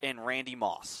 and Randy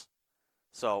Moss.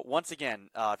 So once again,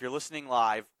 if you're listening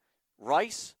live,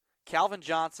 Rice, Calvin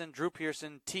Johnson, Drew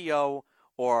Pearson, T.O.,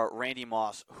 or Randy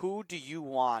Moss, who do you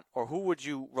want, or who would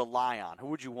you rely on? Who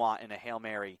would you want in a Hail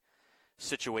Mary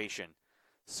situation?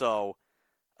 So,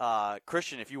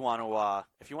 Christian, if you want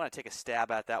to take a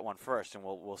stab at that one first, and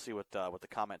we'll see what the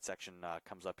comment section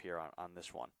comes up here on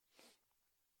this one.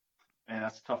 Man,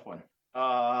 that's a tough one.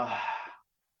 I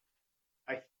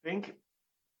think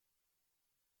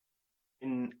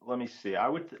let me see. I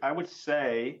would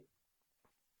say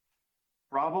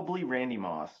probably Randy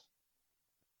Moss.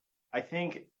 I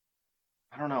think,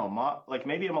 I don't know,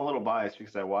 maybe I'm a little biased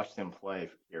because I watched him play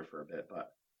here for a bit,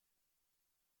 but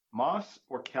Moss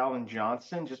or Calvin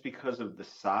Johnson, just because of the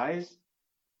size,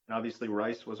 and obviously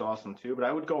Rice was awesome too, but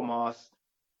I would go Moss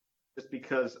just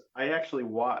because I actually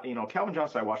watch. Calvin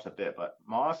Johnson I watched a bit, but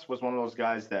Moss was one of those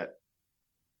guys that,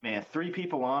 man, three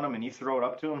people on him and you throw it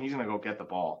up to him, he's gonna go get the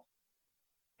ball,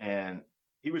 and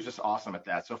he was just awesome at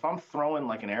that. So if I'm throwing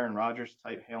like an Aaron Rodgers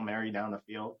type Hail Mary down the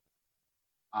field,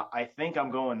 I think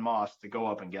I'm going Moss to go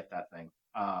up and get that thing.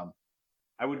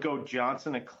 I would go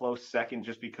Johnson a close second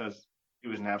just because he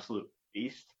was an absolute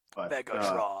beast. But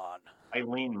Megatron. I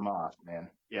lean Moss, man.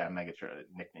 Yeah, Megatron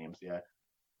nicknames. Yeah,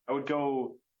 I would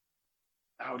go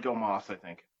Moss, I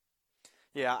think.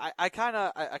 Yeah, I kind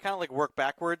of like work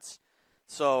backwards.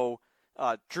 So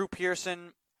Drew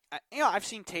Pearson, I've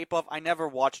seen tape of. I never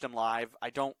watched him live. I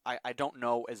don't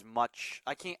know as much.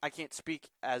 I can't speak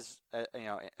as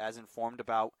as informed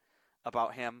about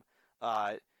him.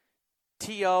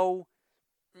 T.O.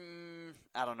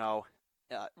 I don't know.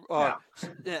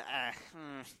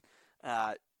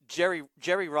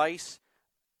 Jerry Rice,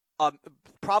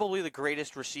 probably the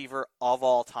greatest receiver of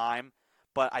all time,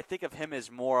 but I think of him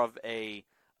as more of a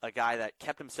guy that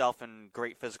kept himself in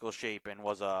great physical shape and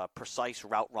was a precise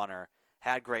route runner,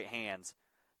 had great hands.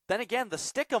 Then again, the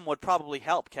stickum would probably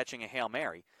help catching a Hail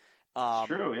Mary.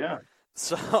 True, yeah.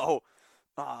 So,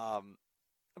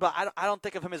 but I don't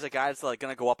think of him as a guy that's like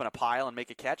going to go up in a pile and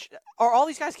make a catch. Are all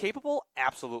these guys capable?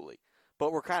 Absolutely.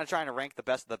 But we're kind of trying to rank the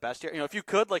best of the best here. If you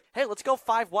could, like, hey, let's go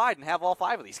 5 wide and have all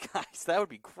 5 of these guys. That would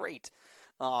be great.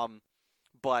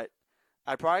 But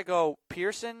I'd probably go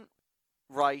Pearson,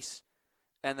 Rice,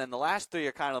 and then the last 3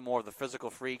 are kind of more of the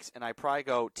physical freaks, and I'd probably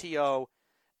go T.O.,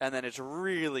 and then it's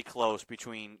really close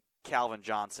between Calvin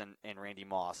Johnson and Randy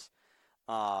Moss.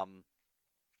 And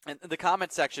the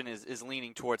comment section is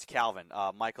leaning towards Calvin.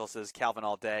 Michael says Calvin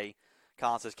all day.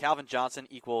 Colin says Calvin Johnson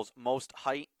equals most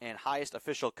height and highest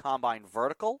official combine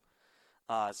vertical.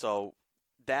 So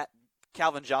that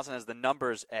Calvin Johnson has the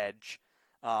numbers edge.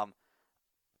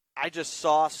 I just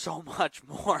saw so much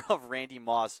more of Randy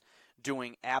Moss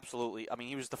doing absolutely. I mean,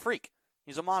 he was the freak.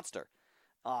 He's a monster.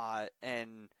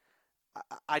 And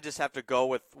I just have to go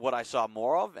with what I saw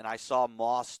more of. And I saw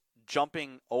Moss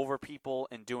jumping over people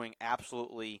and doing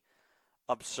absolutely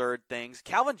absurd things.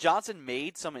 Calvin Johnson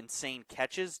made some insane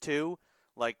catches too,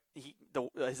 like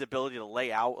his ability to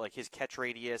lay out, like his catch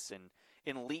radius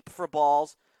and leap for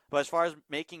balls. But as far as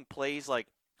making plays like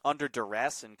under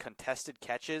duress and contested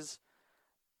catches,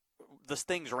 the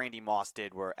things Randy Moss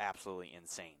did were absolutely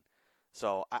insane.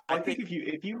 So I think if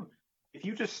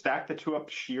you just stack the two up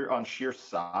on sheer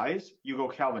size, you go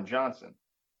Calvin Johnson.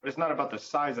 But it's not about the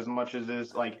size as much as it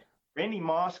is like Randy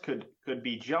Moss could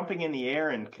be jumping in the air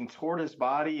and contort his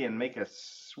body and make a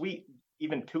sweet,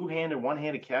 even two-handed,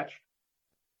 one-handed catch,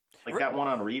 like that one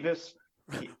on Revis.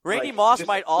 Randy Moss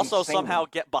might also somehow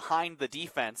get behind the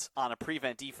defense on a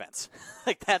prevent defense.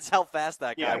 Like that's how fast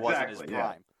that guy was in his prime.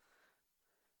 Yeah.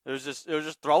 It was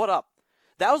just throw it up.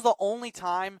 That was the only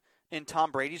time in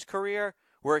Tom Brady's career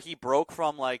where he broke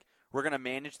from like, we're going to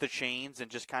manage the chains and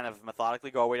just kind of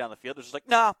methodically go our way down the field. It's just like,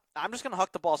 nah, I'm just going to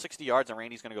huck the ball 60 yards and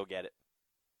Randy's going to go get it.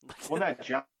 Well, that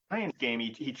Giants game,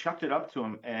 he chucked it up to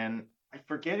him, and I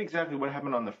forget exactly what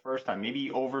happened on the first time. Maybe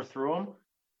he overthrew him.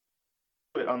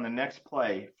 But on the next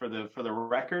play for the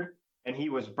record, and he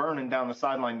was burning down the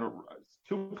sideline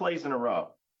 2 plays in a row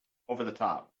over the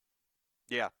top.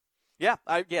 Yeah.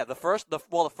 The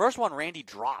first one Randy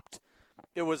dropped.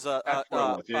 It was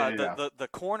the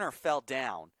corner fell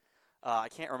down. I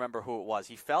can't remember who it was.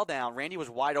 He fell down. Randy was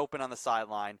wide open on the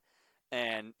sideline,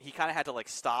 and he kind of had to like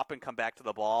stop and come back to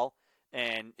the ball.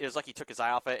 And it was like he took his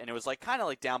eye off it, and it was like kind of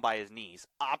like down by his knees.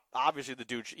 Obviously, the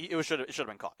dude should have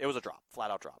been caught. It was a drop, flat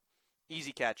out drop,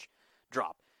 easy catch,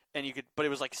 drop. And but it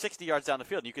was like 60 yards down the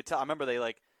field. And you could tell. I remember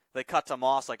they cut to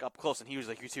Moss like up close, and he was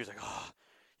like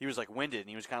he was like winded, and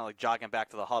he was kind of like jogging back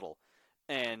to the huddle.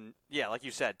 And yeah, like you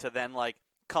said, to then like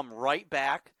come right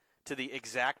back to the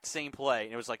exact same play.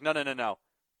 And it was like, no,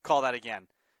 call that again.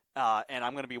 And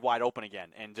I'm going to be wide open again.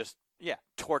 And just,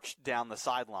 torch down the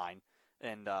sideline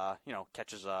and,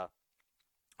 catches a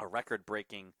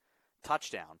record-breaking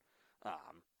touchdown.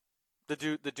 The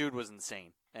dude was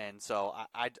insane. And so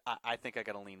I think I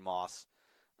got to lean Moss.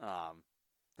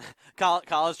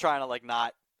 Colin's trying to, like,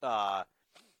 not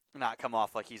come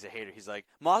off like he's a hater. He's like,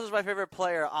 Moss is my favorite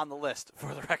player on the list,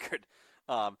 for the record.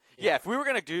 If we were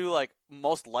going to do, like,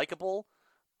 most likable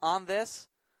on this,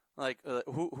 like,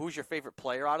 who's your favorite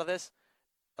player out of this?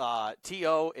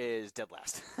 T.O. is dead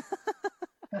last.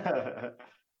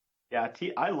 Yeah,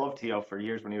 I loved T.O. for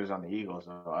years when he was on the Eagles,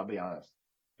 so I'll be honest.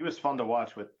 He was fun to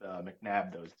watch with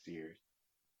McNabb those years.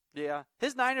 Yeah,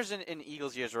 his Niners and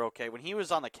Eagles years are okay. When he was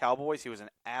on the Cowboys, he was an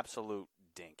absolute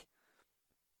dink.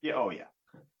 Yeah, oh yeah.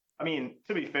 I mean,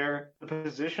 to be fair, the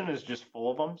position is just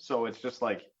full of them, so it's just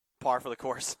like par for the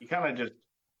course. You kind of just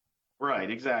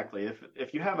right, exactly.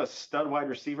 If you have a stud wide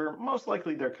receiver, most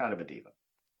likely they're kind of a diva,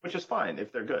 which is fine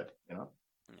if they're good, you know.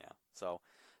 Yeah. So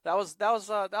that was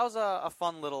a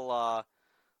fun little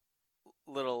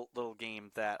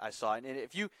game that I saw. And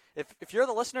if you're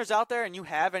the listeners out there and you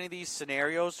have any of these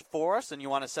scenarios for us and you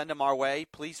want to send them our way,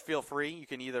 please feel free. You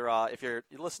can either if you're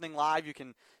listening live, you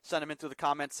can send them into the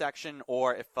comments section,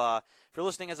 or if you're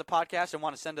listening as a podcast and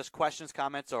want to send us questions,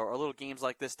 comments, or little games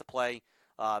like this to play,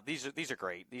 these are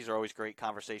great. These are always great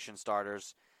conversation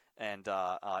starters and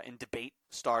debate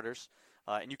starters.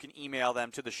 And you can email them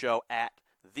to the show at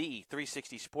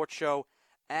the360sportshow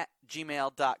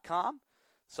 @gmail.com.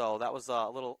 So that was a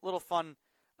little fun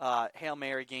Hail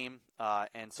Mary game.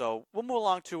 And so we'll move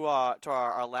along to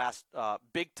our last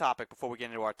big topic before we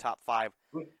get into our top 5.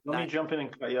 Let me jump in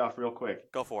and cut you off real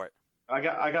quick. Go for it. I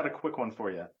got a quick one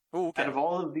for you. Ooh, okay. Out of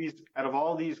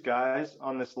all these guys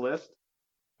on this list,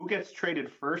 who gets traded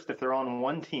first if they're on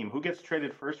one team? Who gets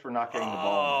traded first for not getting the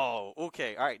ball? Oh,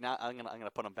 okay. All right. Now I'm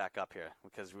gonna put them back up here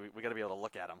because we got to be able to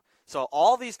look at them. So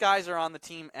all these guys are on the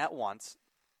team at once.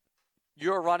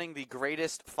 You're running the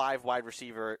greatest 5 wide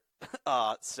receiver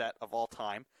set of all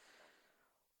time.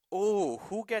 Ooh,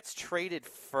 who gets traded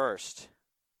first?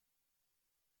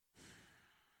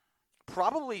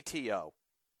 Probably T.O.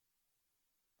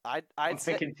 I'm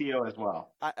thinking T.O. as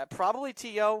well. Probably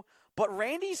T.O., but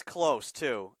Randy's close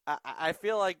too. I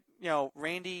feel like,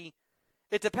 Randy,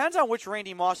 it depends on which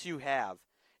Randy Moss you have.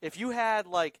 If you had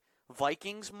like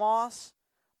Vikings Moss,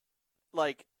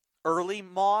 like early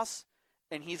Moss,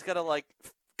 and he's got to like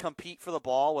compete for the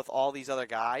ball with all these other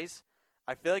guys,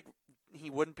 I feel like he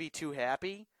wouldn't be too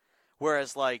happy.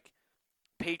 Whereas like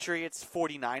Patriots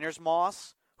 49ers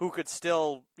Moss, who could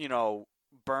still,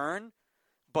 burn,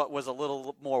 but was a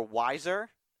little more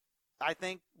wiser, I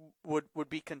think would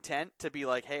be content to be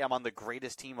like, hey, I'm on the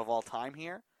greatest team of all time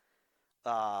here.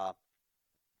 I'd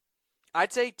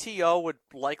say T.O. would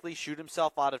likely shoot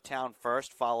himself out of town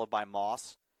first, followed by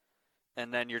Moss.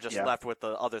 And then you're just left with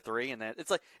the other 3, and then it's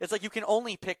like you can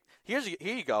only pick. Here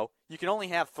you go. You can only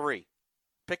have 3.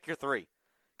 Pick your 3,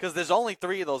 because there's only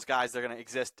 3 of those guys that are going to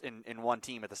exist in one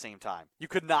team at the same time. You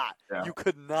could not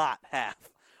have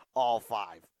all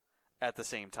 5 at the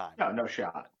same time. No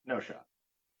shot.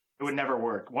 It would never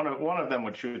work. One of them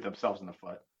would shoot themselves in the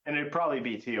foot, and it'd probably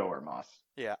be T.O. or Moss.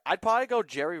 Yeah, I'd probably go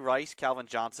Jerry Rice, Calvin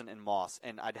Johnson, and Moss,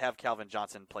 and I'd have Calvin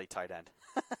Johnson play tight end.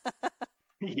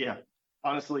 Yeah.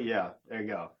 Honestly, yeah. There you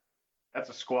go. That's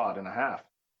a squad and a half.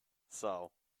 So,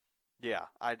 yeah,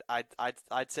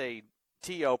 I'd say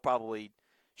T.O. probably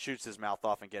shoots his mouth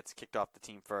off and gets kicked off the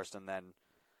team first, and then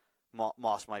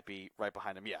Moss might be right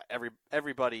behind him. Yeah,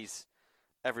 everybody's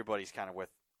kind of with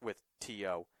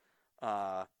T.O.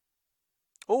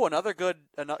 Another good.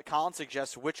 Colin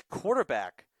suggests, which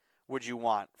quarterback would you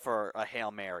want for a Hail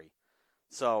Mary?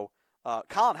 So,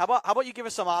 Colin, how about you give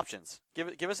us some options?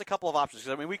 Give us a couple of options.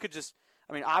 'Cause, we could just.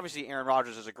 Obviously Aaron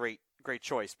Rodgers is a great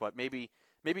choice, but maybe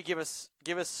give us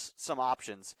some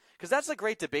options, because that's a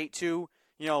great debate too.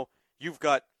 You've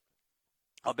got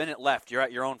a minute left. You're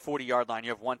at your own 40-yard line.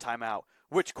 You have one timeout.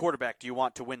 Which quarterback do you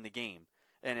want to win the game?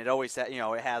 And it always it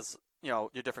has your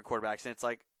different quarterbacks, and it's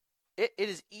like it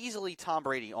is easily Tom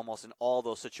Brady almost in all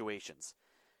those situations.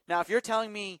 Now, if you're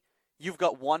telling me you've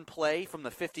got one play from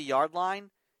the 50-yard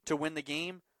line to win the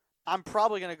game, I'm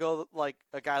probably going to go like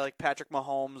a guy like Patrick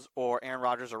Mahomes or Aaron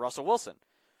Rodgers or Russell Wilson.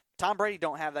 Tom Brady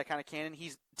don't have that kind of cannon.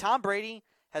 Tom Brady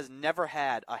has never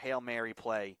had a Hail Mary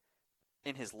play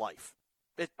in his life.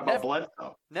 How about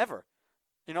Bledsoe? Never.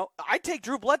 I'd take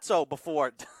Drew Bledsoe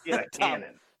before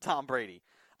Tom Brady.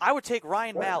 I would take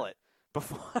Ryan Mallett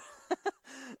before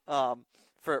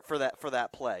for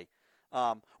that play.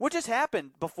 Which has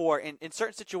happened before in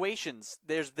certain situations.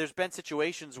 There's been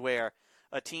situations where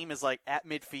a team is like at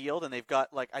midfield and they've got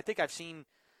I think I've seen,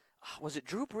 was it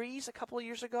Drew Brees a couple of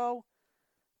years ago?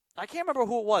 I can't remember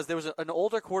who it was. There was an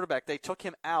older quarterback. They took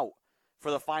him out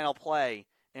for the final play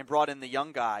and brought in the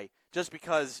young guy just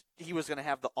because he was going to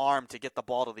have the arm to get the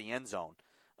ball to the end zone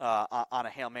on a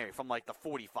Hail Mary from the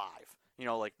 45,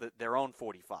 their own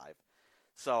 45.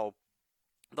 So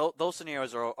those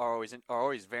scenarios are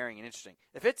always varying and interesting.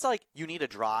 If it's like you need a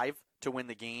drive to win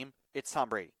the game, it's Tom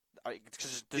Brady.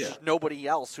 Because there's just nobody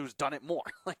else who's done it more.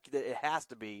 It has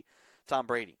to be Tom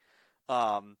Brady.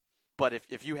 But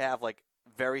if you have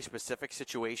very specific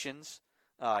situations,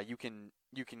 you can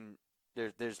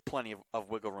there's plenty of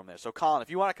wiggle room there. So Colin,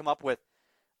 if you want to come up with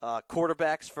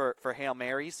quarterbacks for Hail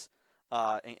Marys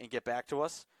and get back to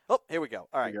us. Oh, here we go.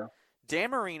 All right, Dan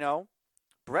Marino,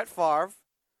 Brett Favre,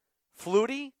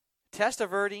 Flutie,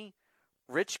 Testaverde,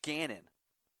 Rich Gannon.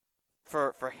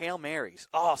 for Hail Marys.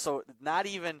 Oh, so not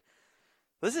even.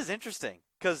 This is interesting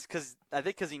because I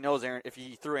think he knows Aaron. If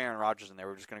he threw Aaron Rodgers in there,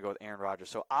 we're just going to go with Aaron Rodgers.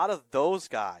 So out of those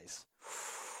guys,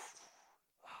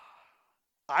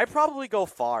 I probably go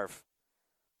Favre.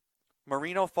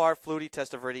 Marino, Favre, Flutie,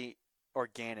 Testaverde, or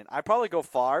Gannon. I probably go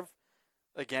Favre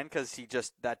again because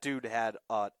that dude had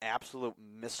an absolute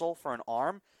missile for an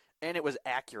arm, and it was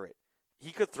accurate.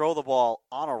 He could throw the ball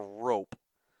on a rope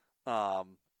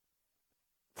from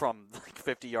like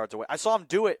 50 yards away. I saw him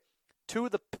do it to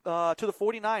the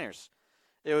 49ers.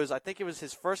 I think it was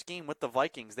his first game with the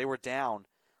Vikings. They were down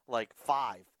like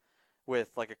 5 with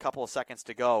like a couple of seconds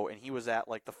to go, and he was at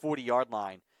like the 40-yard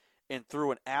line and threw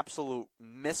an absolute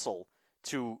missile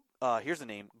to here's the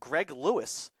name, Greg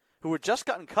Lewis, who had just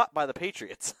gotten cut by the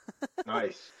Patriots.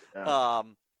 Nice. Yeah.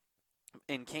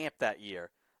 In camp that year.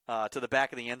 To the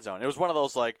back of the end zone. It was one of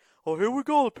those like, oh, here we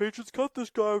go. The Patriots cut this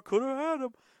guy. Could have had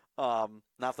him.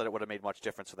 Not that it would have made much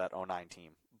difference for that 09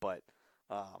 team, but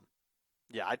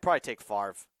yeah, I'd probably take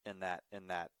Favre in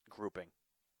that grouping.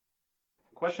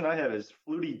 The question I have is,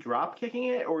 Flutie drop kicking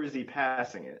it or is he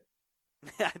passing it?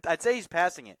 I'd say he's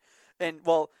passing it. And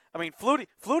well, I mean,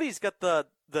 Flutie's got the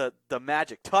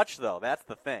magic touch though. That's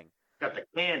the thing. Got the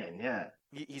cannon, yeah.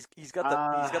 He's got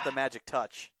the magic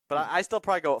touch. But I still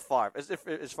probably go with Favre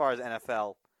as far as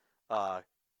NFL,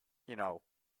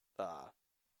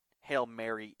 Hail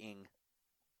Mary-ing.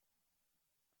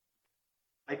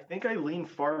 I think I lean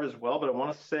Favre as well, but I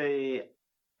want to say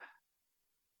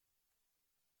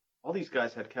all these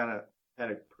guys had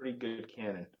a pretty good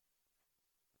cannon.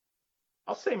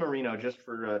 I'll say Marino just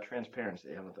for transparency.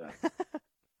 How about that?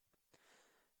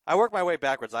 I work my way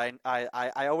backwards. I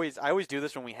always do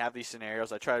this when we have these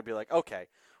scenarios. I try to be like, okay,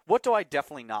 what do I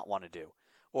definitely not want to do?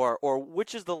 Or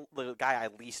which is the guy I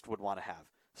least would want to have?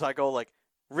 So I go like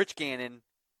Rich Gannon,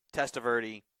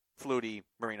 Testaverde, Flutie,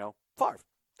 Marino, Favre.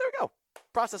 There we go.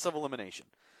 Process of elimination.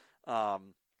 Yeah.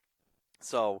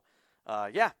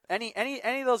 Any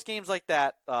of those games like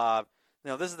that,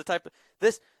 this is the type of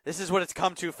this is what it's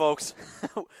come to, folks.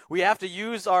 We have to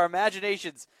use our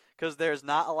imaginations because there's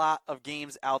not a lot of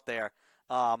games out there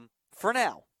for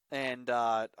now. And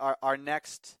our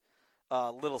next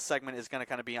little segment is going to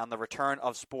kind of be on the return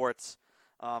of sports.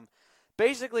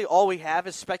 Basically, all we have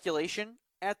is speculation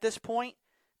at this point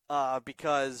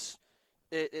because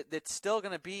it's still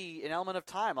going to be an element of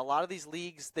time. A lot of these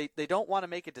leagues, they don't want to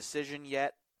make a decision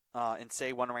yet and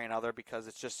say one way or another because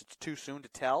it's too soon to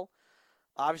tell.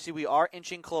 Obviously, we are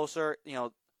inching closer.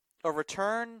 A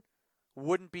return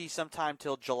wouldn't be sometime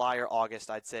till July or August,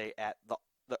 I'd say, at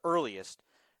the earliest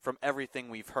from everything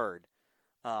we've heard.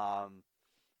 The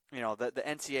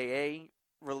NCAA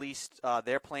released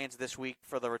their plans this week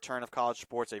for the return of college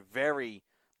sports, a very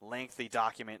lengthy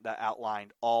document that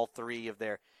outlined all 3 of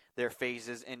their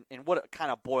phases. And what it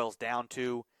kind of boils down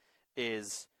to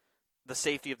is the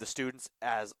safety of the students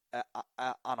as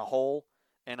on a whole.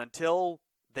 And until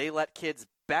they let kids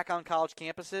back on college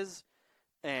campuses,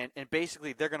 and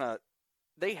basically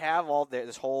they have all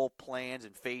this whole plans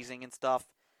and phasing and stuff,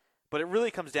 but it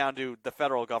really comes down to the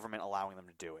federal government allowing them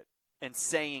to do it and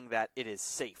saying that it is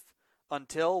safe.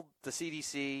 Until the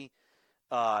CDC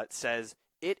says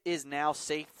it is now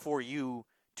safe for you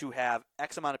to have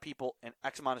X amount of people in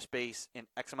X amount of space in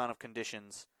X amount of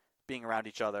conditions being around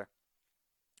each other,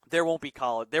 there won't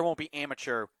be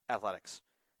amateur athletics,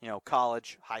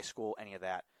 college, high school, any of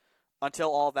that,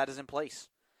 until all of that is in place.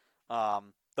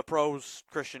 The pros,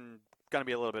 Christian, going to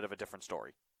be a little bit of a different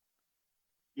story.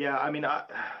 Yeah, I mean,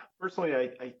 personally,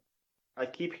 I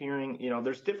keep hearing,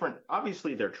 there's different.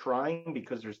 Obviously, they're trying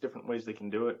because there's different ways they can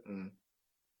do it, and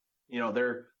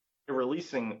they're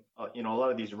releasing, a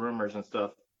lot of these rumors and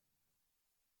stuff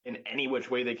in any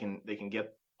which way they can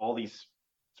get all these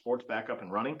sports back up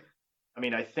and running. I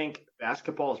mean, I think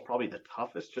basketball is probably the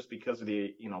toughest just because of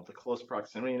the the close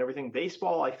proximity and everything.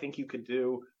 Baseball, I think you could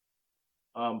do,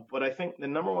 but I think the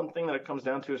number one thing that it comes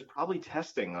down to is probably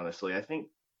testing. Honestly, I think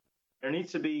there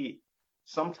needs to be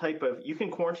some type of, you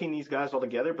can quarantine these guys all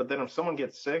together, but then if someone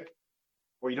gets sick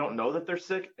or you don't know that they're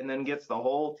sick and then gets the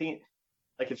whole team,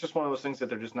 like it's just one of those things that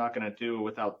they're just not going to do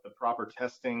without the proper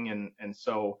testing. And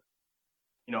so,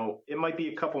 it might be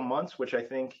a couple months, which I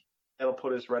think that'll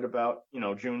put us right about,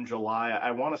 June, July.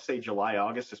 I want to say July,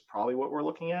 August is probably what we're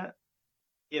looking at,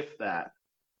 if that.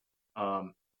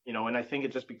 And I think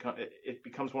it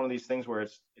becomes one of these things where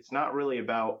it's not really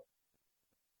about,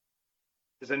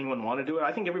 does anyone want to do it?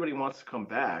 I think everybody wants to come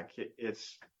back.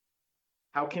 It's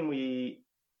how can we,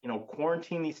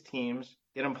 quarantine these teams,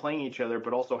 get them playing each other,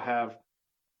 but also have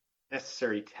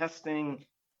necessary testing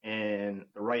and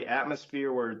the right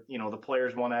atmosphere where, the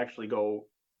players want to actually go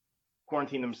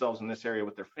quarantine themselves in this area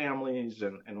with their families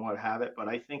and what have it. But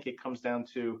I think it comes down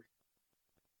to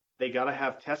they got to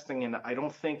have testing, and I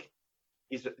don't think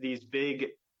these big,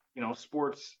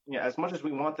 sports, as much as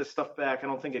we want this stuff back, I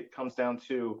don't think it comes down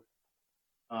to,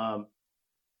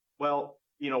 well,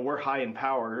 we're high in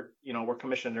power, we're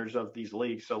commissioners of these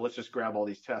leagues, so let's just grab all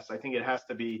these tests. I think it has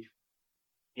to be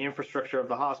the infrastructure of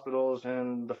the hospitals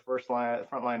and the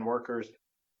frontline workers.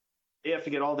 They have to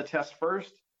get all the tests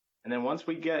first, and then once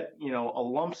we get, a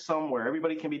lump sum where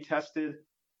everybody can be tested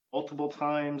multiple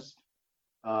times,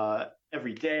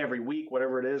 every day, every week,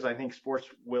 whatever it is, I think sports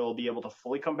will be able to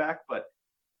fully come back. But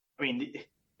I mean,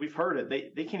 we've heard it.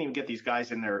 They can't even get these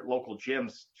guys in their local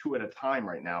gyms 2 at a time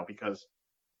right now because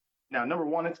now, number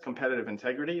one, it's competitive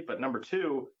integrity, but number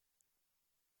two,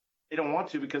 they don't want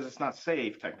to because it's not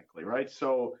safe technically, right?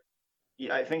 So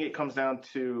yeah, I think it comes down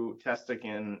to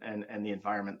testing and the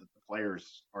environment that the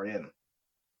players are in.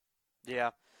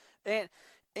 Yeah,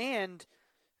 and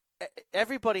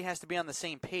everybody has to be on the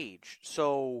same page.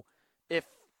 So if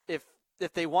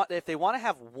they want to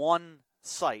have one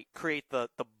site create the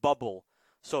bubble,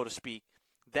 so to speak,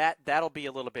 that'll be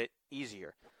a little bit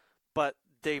easier. But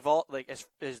they've all, like, as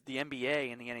the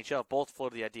NBA and the NHL have both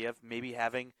floated the idea of maybe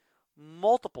having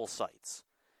multiple sites.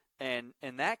 And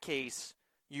in that case,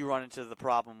 you run into the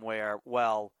problem where,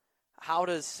 well, how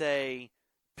does, say,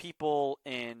 people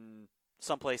in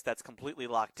someplace that's completely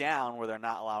locked down where they're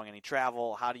not allowing any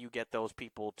travel, how do you get those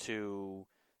people to,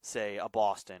 say, a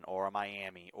Boston or a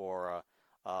Miami or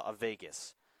a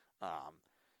Vegas?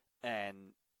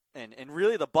 And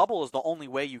really the bubble is the only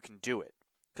way you can do it,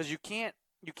 because you can't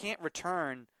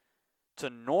return to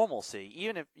normalcy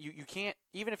even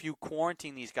if you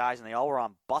quarantine these guys and they all were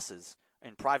on buses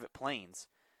and private planes.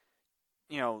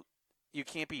 You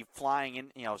can't be flying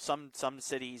in. Some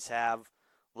cities have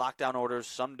lockdown orders,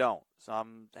 some don't.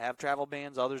 Some have travel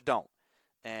bans, others don't.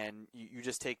 And you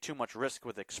just take too much risk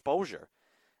with exposure.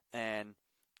 And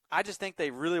I just think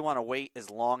they really want to wait as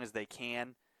long as they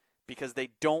can because they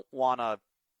don't want to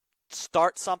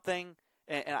start something.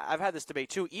 And I've had this debate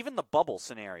too, even the bubble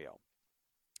scenario.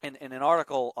 And an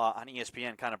article on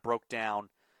ESPN kind of broke down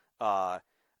how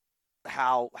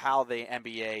the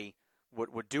NBA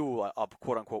would do a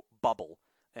quote-unquote bubble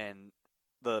and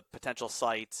the potential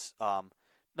sites.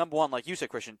 Number one, like you said,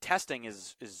 Christian, testing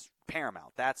is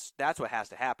paramount. That's what has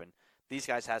to happen. These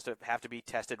guys have to be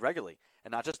tested regularly,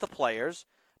 and not just the players,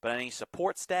 but any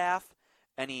support staff,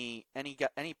 any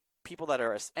people that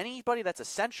are anybody that's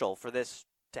essential for this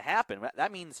to happen.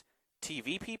 That means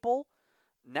TV people,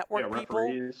 network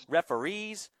people,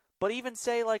 referees. But even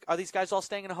say, like, are these guys all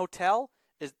staying in a hotel?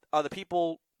 Are the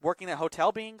people working at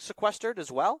hotel being sequestered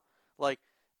as well? Like,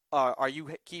 are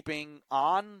you keeping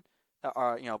on,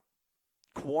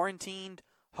 quarantined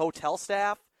hotel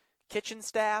staff, kitchen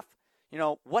staff?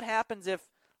 What happens if,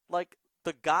 like,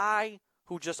 the guy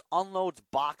who just unloads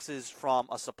boxes from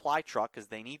a supply truck because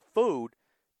they need food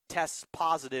tests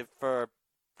positive for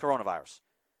coronavirus?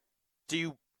 Do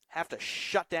you have to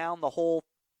shut down the whole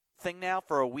thing now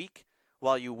for a week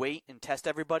while you wait and test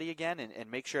everybody again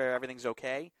and make sure everything's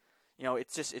okay?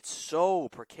 It's so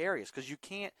precarious because you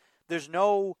can't, there's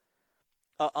no,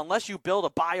 unless you build a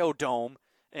biodome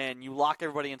and you lock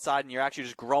everybody inside and you're actually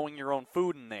just growing your own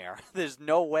food in there, there's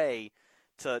no way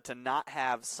to not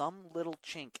have some little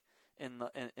chink in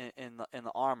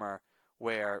the armor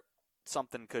where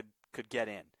something could get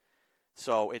in.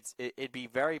 So it'd be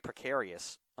very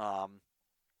precarious.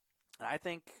 I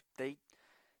think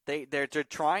they're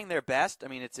trying their best. I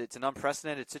mean, it's an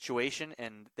unprecedented situation,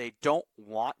 and they don't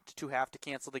want to have to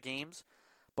cancel the games,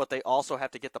 but they also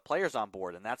have to get the players on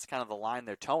board, and that's kind of the line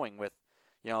they're towing with.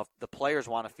 If the players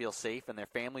want to feel safe and their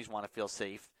families want to feel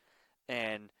safe,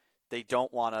 and they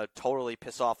don't want to totally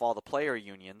piss off all the player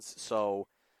unions, so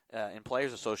and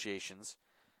players associations.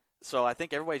 So I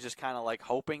think everybody's just kind of like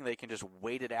hoping they can just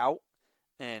wait it out,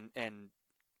 and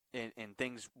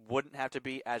things wouldn't have to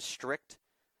be as strict.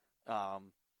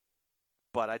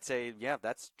 But I'd say, yeah,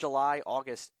 that's July,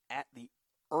 August at the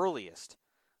earliest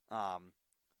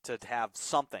to have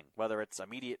something, whether it's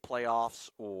immediate playoffs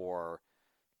or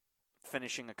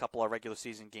finishing a couple of regular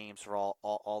season games for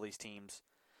all these teams.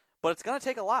 But it's going to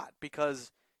take a lot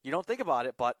because you don't think about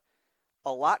it, but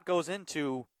a lot goes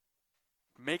into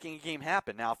making a game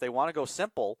happen. Now, if they want to go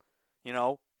simple,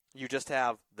 you just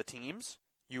have the teams,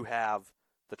 you have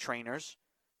the trainers,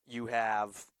 you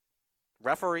have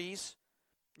referees,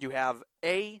 you have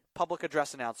a public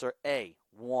address announcer,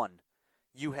 one.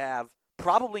 You have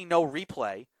probably no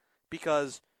replay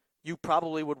because you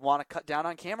probably would want to cut down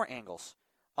on camera angles.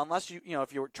 Unless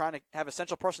if you're trying to have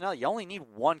essential personnel, you only need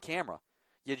one camera.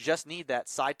 You just need that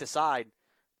side-to-side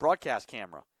broadcast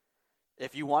camera.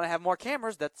 If you want to have more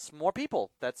cameras, that's more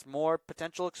people. That's more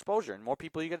potential exposure and more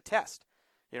people you got to test.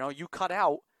 You cut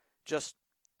out just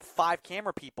 5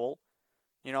 camera people,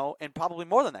 and probably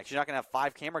more than that, 'cause you're not going to have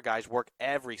 5 camera guys work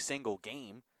every single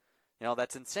game.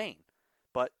 That's insane.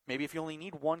 But maybe if you only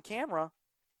need 1 camera,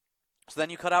 so then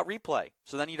you cut out replay.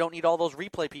 So then you don't need all those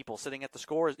replay people sitting at the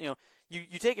scores.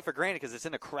 You take it for granted because it's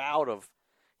in a crowd of,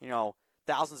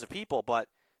 thousands of people. But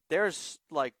there's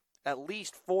like at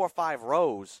least 4 or 5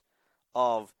 rows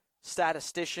of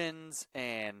statisticians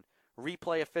and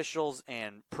replay officials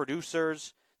and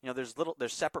producers.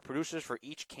 There's separate producers for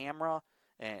each camera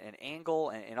and angle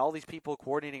and all these people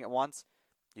coordinating at once.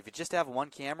 If you just have 1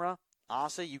 camera,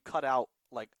 honestly, you cut out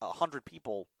like 100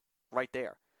 people right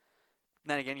there. And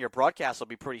then again, your broadcast will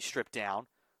be pretty stripped down.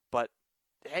 But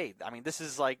hey, I mean, this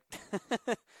is like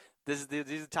these are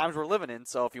the times we're living in.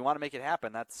 So if you want to make it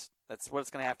happen, that's what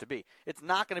it's going to have to be. It's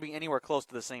not going to be anywhere close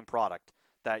to the same product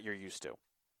that you're used to.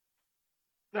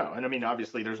 No, and I mean,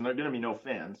 obviously, there's going to be no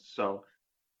fans. So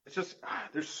it's just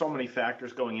there's so many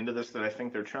factors going into this that I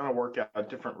think they're trying to work out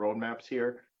different roadmaps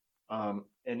here.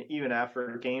 And even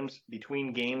after games,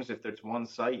 between games, if there's one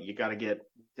site, you got to get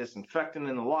disinfectant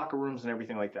in the locker rooms and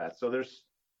everything like that. So there's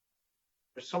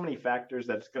so many factors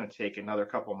that it's going to take another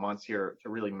couple of months here to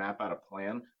really map out a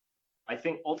plan. I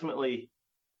think ultimately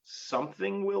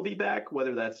something will be back,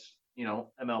 whether that's,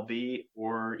 MLB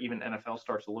or even NFL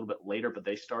starts a little bit later, but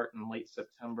they start in late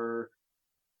September.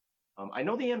 I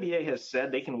know the NBA has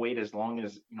said they can wait as long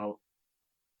as,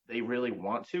 they really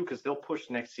want to, because they'll push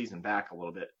next season back a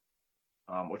little bit.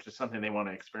 Which is something they want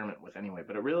to experiment with anyway.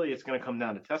 But it's going to come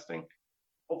down to testing,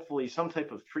 hopefully some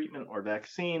type of treatment or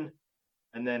vaccine,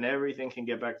 and then everything can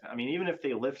get back to, even if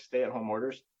they lift stay-at-home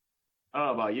orders, I don't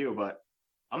know about you, but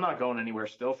I'm not going anywhere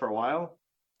still for a while.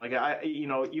 Like,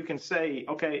 you can say,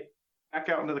 okay, back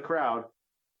out into the crowd,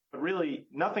 but really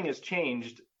nothing has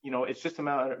changed. It's just a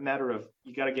matter of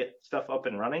you got to get stuff up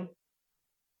and running.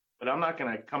 But I'm not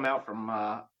going to come out from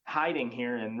hiding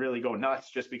here and really go nuts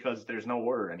just because there's no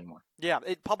order anymore. Yeah,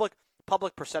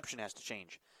 public perception has to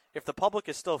change. If the public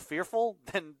is still fearful,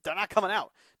 then they're not coming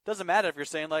out. Doesn't matter if you're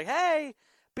saying like, "Hey,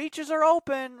 beaches are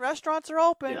open, restaurants are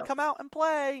open, come out and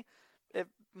play." If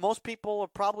most people are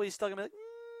probably still gonna be like,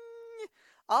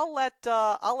 I'll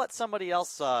let somebody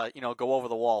else go over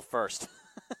the wall first.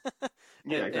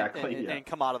 Yeah, exactly. And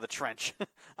come out of the trench.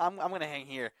 I'm gonna hang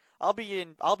here. I'll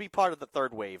be part of the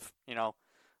third wave.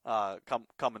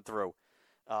 Coming through.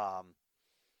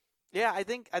 I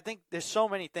think there's so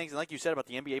many things, and like you said about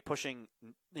the NBA pushing,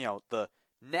 the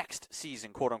next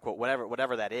season, quote unquote,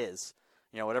 whatever that is,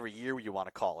 whatever year you want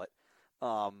to call it.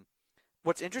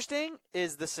 What's interesting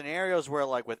is the scenarios where,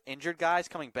 like, with injured guys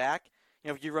coming back,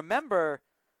 if you remember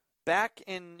back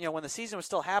in, when the season was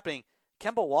still happening,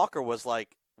 Kemba Walker was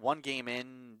like 1 game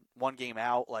in, 1 game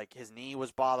out, like his knee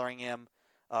was bothering him.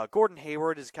 Gordon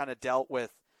Hayward has kind of dealt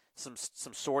with some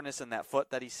soreness in that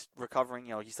foot that he's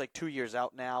recovering. He's like 2 years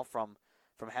out now from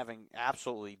having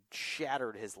absolutely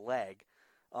shattered his leg.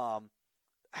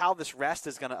 How this rest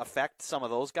is going to affect some of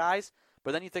those guys.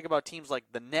 But then you think about teams like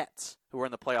the Nets, who are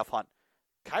in the playoff hunt.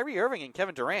 Kyrie Irving and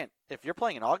Kevin Durant, if you're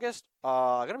playing in August,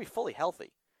 are going to be fully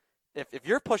healthy. If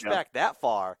you're pushed back that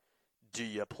far, do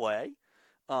you play?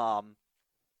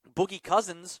 Boogie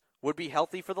Cousins would be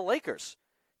healthy for the Lakers.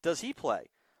 Does he play?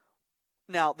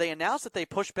 Now, they announced that they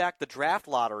pushed back the draft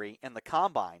lottery and the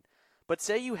combine, but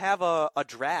say you have a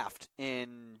draft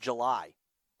in July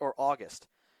or August.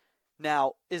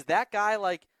 Now, is that guy,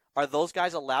 like, are those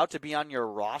guys allowed to be on your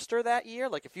roster that year?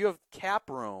 Like, if you have cap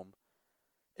room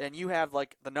and you have,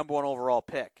 like, the number 1 overall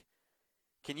pick,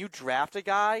 can you draft a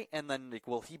guy and then, like,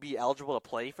 will he be eligible to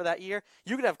play for that year?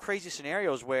 You could have crazy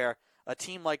scenarios where a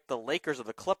team like the Lakers or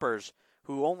the Clippers,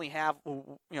 who only have,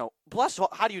 plus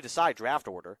how do you decide draft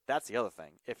order? That's the other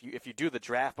thing. If you do the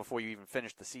draft before you even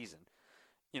finish the season,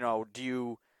 how do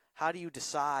you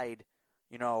decide,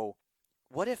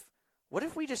 what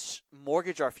if we just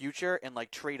mortgage our future and, like,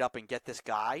 trade up and get this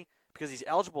guy because he's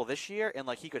eligible this year and,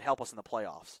 like, he could help us in the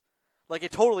playoffs? Like,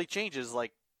 it totally changes,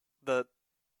 like, the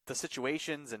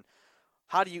situations. And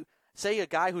how do you say a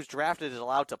guy who's drafted is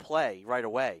allowed to play right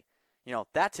away?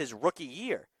 That's his rookie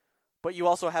year. But you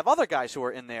also have other guys who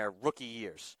are in their rookie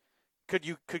years.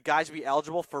 Could guys be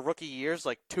eligible for rookie years,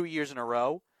 like 2 years in a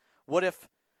row? What if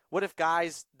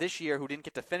guys this year who didn't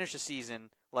get to finish the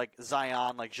season, like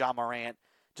Zion, like Ja Morant,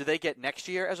 do they get next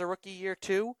year as a rookie year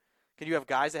too? Can you have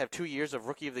guys that have 2 years of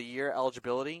rookie of the year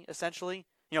eligibility, essentially?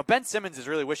 Ben Simmons is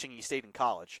really wishing he stayed in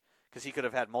college because he could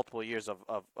have had multiple years of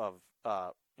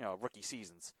rookie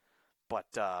seasons. But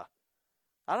I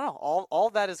don't know. All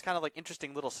that is kind of like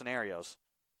interesting little scenarios.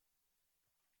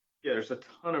 Yeah, there's a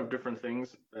ton of different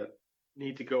things that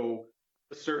need to go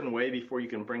a certain way before you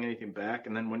can bring anything back.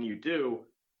 And then when you do,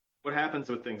 what happens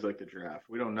with things like the draft?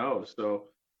 We don't know. So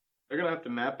they're gonna have to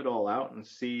map it all out and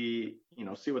see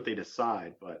what they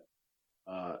decide. But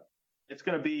uh, it's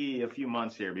gonna be a few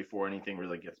months here before anything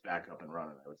really gets back up and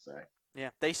running, I would say. Yeah,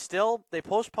 they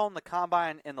postponed the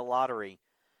combine and the lottery.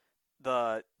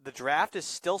 The draft is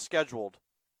still scheduled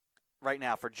right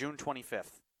now for June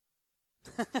 25th.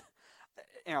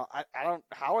 I don't.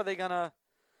 How are they gonna?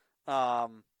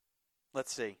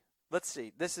 Let's see.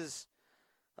 This is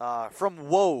from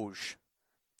Woj,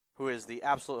 who is the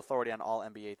absolute authority on all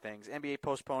NBA things. NBA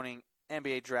postponing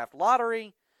NBA draft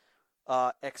lottery.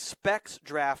 Expects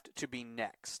draft to be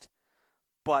next.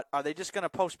 But are they just going to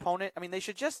postpone it? I mean, they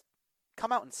should just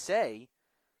come out and say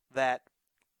that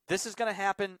this is going to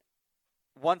happen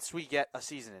once we get a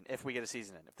season in, if we get a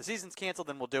season in. If the season's canceled,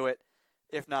 then we'll do it.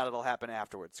 If not, it'll happen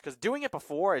afterwards. Because doing it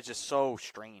before is just so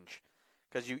strange.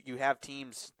 Because you have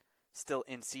teams still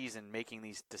in season making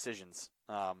these decisions.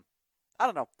 I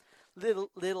don't know.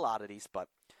 Little oddities, but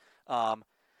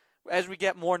as we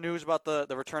get more news about the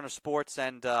return of sports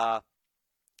and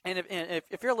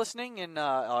if you're listening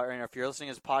or if you're listening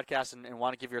as a podcast and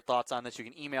want to give your thoughts on this, you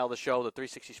can email the show, the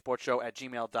 360sportshow at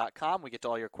gmail.com. We get to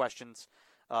all your questions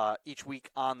each week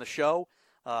on the show,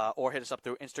 or hit us up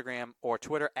through Instagram or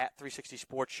Twitter at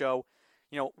 360sportshow.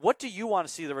 What do you want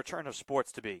to see the return of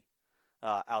sports to be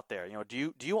out there?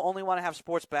 Do you only want to have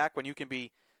sports back when you can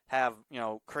have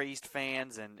crazed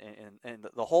fans and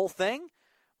the whole thing,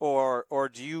 or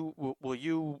will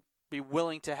you be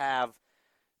willing to have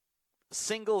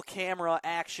single camera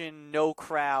action, no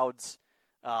crowds?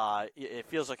 It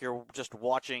feels like you're just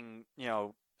watching,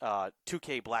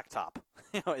 2K Blacktop.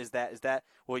 Is that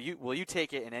will you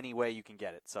take it in any way you can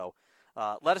get it? So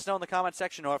let us know in the comment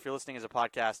section, or if you're listening as a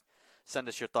podcast, send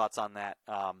us your thoughts on that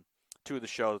to the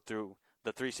show through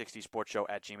the 360sportshow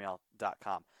at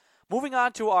gmail.com. Moving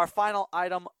on to our final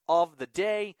item of the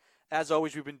day. As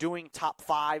always, we've been doing top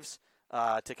fives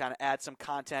to kind of add some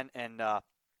content, and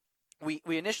we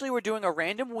initially were doing a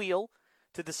random wheel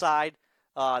to decide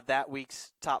that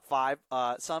week's top five.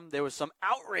 There was some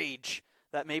outrage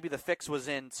that maybe the fix was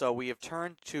in, so we have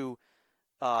turned to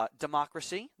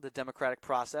democracy, the democratic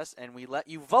process, and we let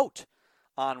you vote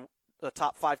on the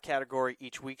top five category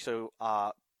each week. So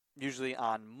usually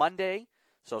on Monday,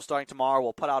 so starting tomorrow,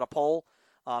 we'll put out a poll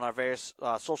on our various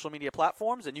social media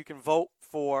platforms, and you can vote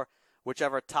for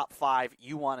whichever top five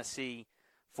you want to see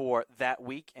for that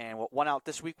week. And what won out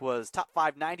this week was top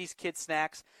 5 90s kid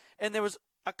snacks. And there was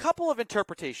a couple of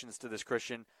interpretations to this,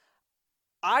 Christian.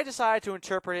 I decided to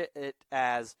interpret it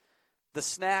as the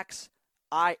snacks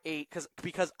I ate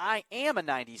because I am a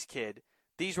 90s kid.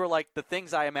 These were like the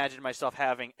things I imagined myself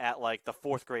having at like the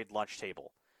 4th grade lunch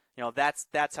table.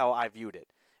 That's how I viewed it.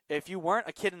 If you weren't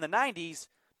a kid in the 90s,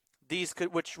 these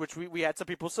could, which we had some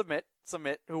people submit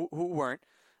who weren't.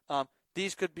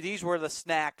 These were the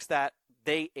snacks that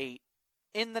they ate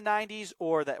in the 90s,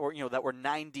 or that were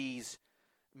 90s,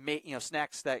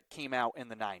 snacks that came out in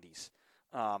the 90s.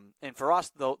 And for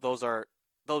us, those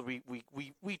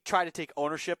we try to take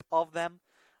ownership of them.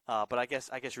 But I guess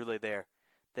really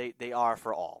they are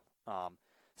for all.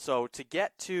 So to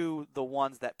get to the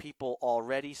ones that people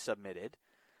already submitted,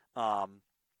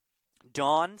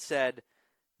 Dawn said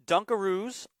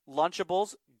Dunkaroos,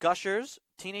 Lunchables, Gushers,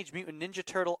 Teenage Mutant Ninja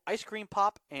Turtle ice cream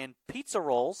pop, and pizza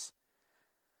rolls.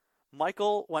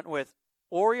 Michael went with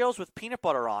Oreos with peanut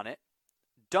butter on it,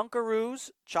 Dunkaroos,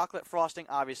 chocolate frosting,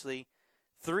 obviously,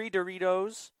 3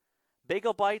 Doritos,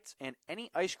 Bagel Bites, and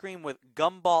any ice cream with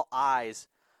gumball eyes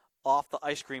off the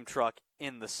ice cream truck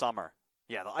in the summer.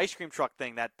 Yeah, the ice cream truck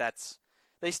thing, that's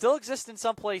they still exist in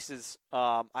some places.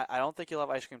 I don't think you'll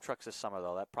have ice cream trucks this summer,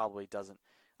 though. That probably doesn't.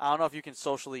 I don't know if you can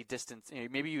socially distance.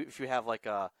 Maybe if you have like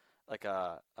a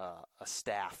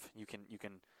staff, you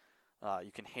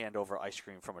can hand over ice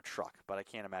cream from a truck, but I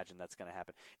can't imagine that's going to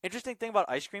happen. Interesting thing about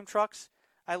ice cream trucks,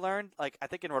 I learned, I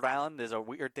think in Rhode Island there's a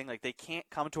weird thing, they can't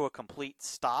come to a complete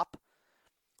stop.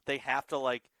 They have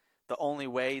to, the only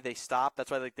way they stop, that's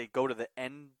why they go to the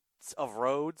ends of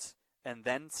roads and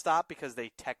then stop, because they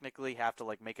technically have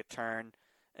to make a turn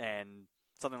and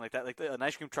something like that. An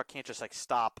ice cream truck can't just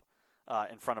stop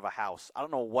in front of a house. I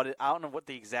don't know what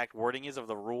the exact wording is of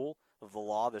the rule of the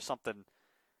law. There's something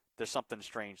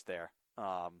strange there.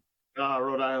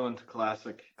 Rhode Island,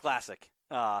 classic.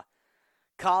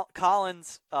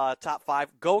 Collins, top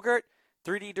 5: Go-Gurt,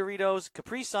 3D Doritos,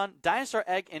 Capri Sun, Dinosaur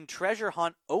Egg, and Treasure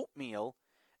Hunt oatmeal.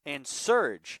 And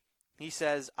Surge, he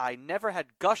says, I never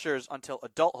had Gushers until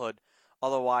adulthood.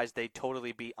 Otherwise, they'd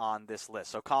totally be on this list.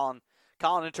 So Collins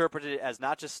Colin interpreted it as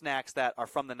not just snacks that are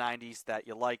from the 90s that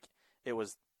you like. It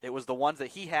was the ones that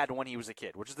he had when he was a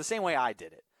kid, which is the same way I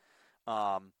did it.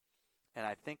 And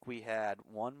I think we had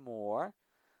one more.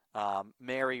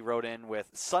 Mary wrote in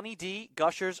with Sunny D,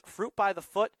 Gushers, Fruit by the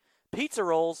Foot, Pizza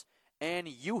Rolls, and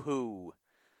Yoo-Hoo.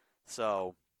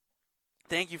 So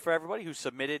thank you for everybody who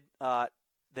submitted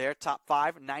their top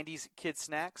 5 90s kid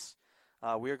snacks.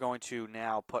 We're going to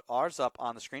now put ours up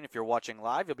on the screen. If you're watching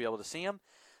live, you'll be able to see them.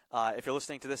 If you're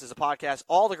listening to this as a podcast,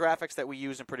 all the graphics that we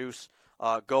use and produce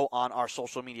go on our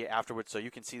social media afterwards, so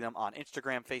you can see them on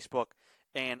Instagram, Facebook,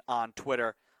 and on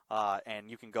Twitter. And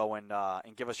you can go and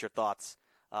give us your thoughts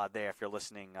there if you're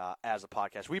listening as a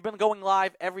podcast. We've been going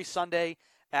live every Sunday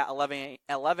at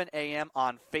 11 a.m.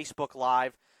 on Facebook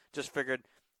Live. Just figured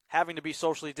having to be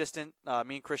socially distant,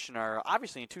 me and Christian are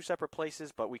obviously in 2 separate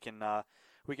places, but we can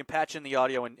patch in the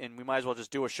audio, and we might as well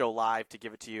just do a show live to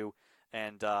give it to you.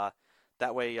 And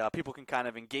that way people can kind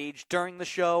of engage during the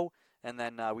show, and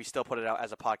then we still put it out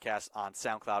as a podcast on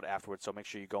SoundCloud afterwards. So make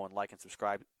sure you go and like and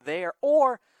subscribe there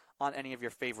or on any of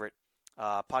your favorite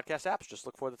podcast apps. Just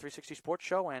look for the 360 Sports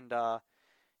Show, and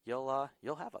you'll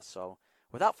have us. So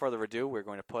without further ado, we're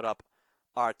going to put up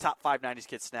our top 5 90s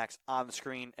kid snacks on the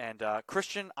screen. And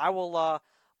Christian, I will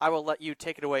let you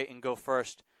take it away and go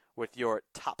first with your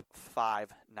top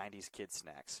 5 90s kid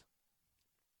snacks.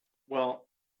 Well,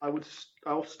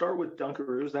 I'll start with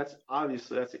Dunkaroos.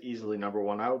 That's easily number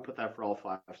 1. I would put that for all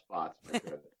 5 spots.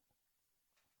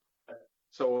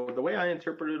 So the way I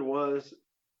interpreted was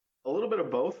a little bit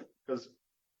of both, because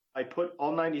I put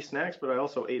all 90 snacks, but I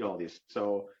also ate all these.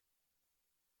 So,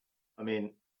 I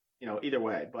mean, either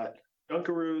way. But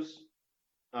Dunkaroos,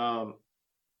 I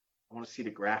want to see the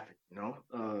graphic,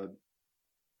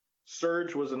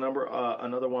 Surge was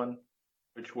another one,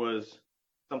 which was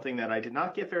something that I did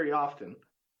not get very often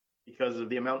because of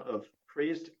the amount of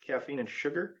crazed caffeine and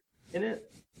sugar in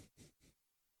it.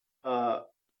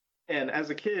 And as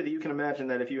a kid, you can imagine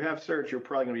that if you have Surge, you're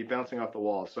probably going to be bouncing off the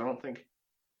walls. So I don't think,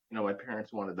 my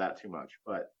parents wanted that too much.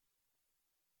 But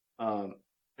and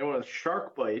with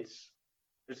Shark Bites,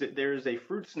 there's a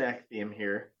fruit snack theme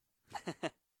here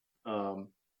that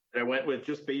I went with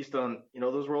just based on,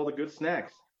 those were all the good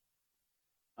snacks.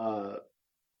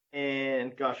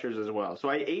 And Gushers as well. So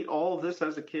I ate all of this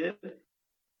as a kid,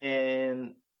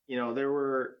 and there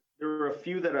were a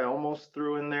few that I almost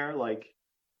threw in there, like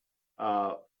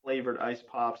flavored ice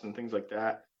pops and things like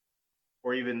that,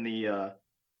 or even the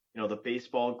the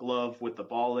baseball glove with the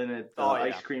ball in it,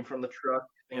 ice cream from the truck,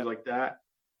 things like that.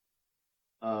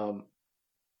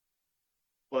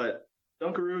 But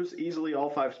Dunkaroos, easily all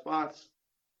 5 spots.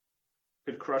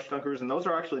 Could crush Dunkaroos, and those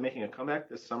are actually making a comeback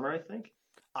this summer, I think.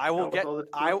 I will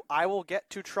get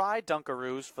to try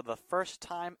Dunkaroos for the first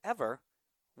time ever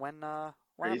when I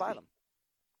buy them.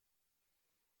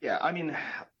 Yeah, I mean,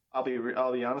 I'll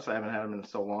be honest, I haven't had them in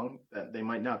so long that they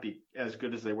might not be as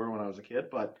good as they were when I was a kid,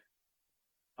 but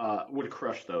would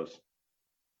crush those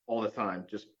all the time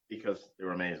just because they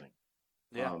were amazing.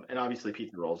 Yeah. And obviously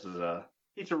Pizza Rolls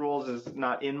is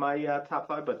not in my top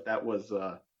 5, but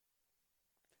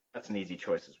that's an easy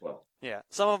choice as well. Yeah.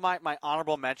 Some of my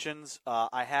honorable mentions,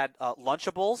 I had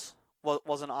Lunchables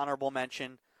was an honorable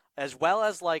mention, as well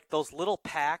as like those little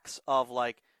packs of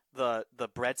like the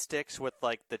breadsticks with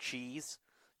like the cheese,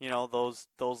 those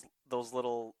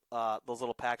little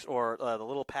packs, or the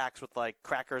little packs with like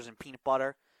crackers and peanut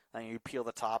butter. And you peel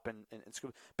the top and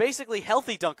scoop. Basically,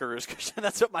 healthy Dunkaroos, because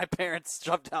that's what my parents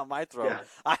shoved down my throat.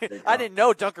 Yeah, I didn't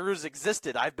know Dunkaroos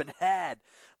existed. I've been had.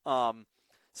 But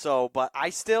I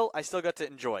still got to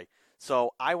enjoy.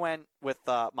 So I went with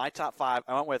my top 5.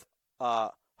 I went with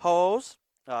Ho-Ho's.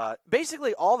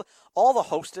 Basically, all the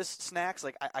Hostess snacks.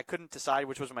 Like I couldn't decide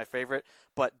which was my favorite,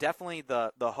 but definitely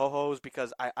the Ho-Ho's,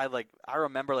 because I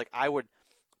remember like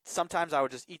sometimes I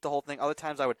would just eat the whole thing. Other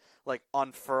times I would like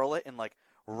unfurl it and like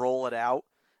roll it out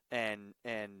and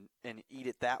eat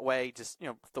it that way. Just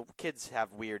the kids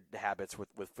have weird habits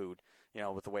with food.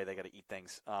 With the way they got to eat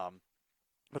things.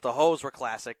 But the Ho's were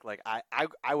classic. Like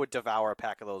I would devour a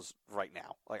pack of those right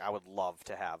now. Like I would love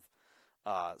to have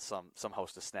some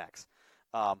Hostess snacks.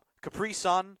 Capri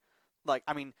Sun, like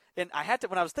I mean, and I had to,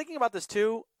 when I was thinking about this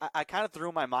too, I kind of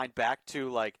threw my mind back to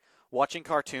like watching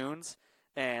cartoons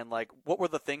and like what were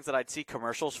the things that I'd see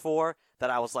commercials for that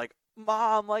I was like,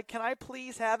 Mom, like can I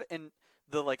please have it? And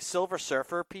the like Silver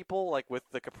Surfer people like with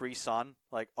the Capri Sun,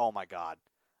 like oh my god,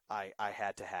 I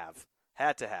had to have.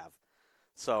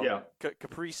 So yeah.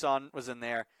 Capri Sun was in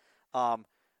there.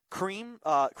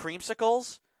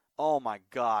 Creamsicles. Oh my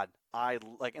god! I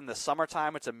like in the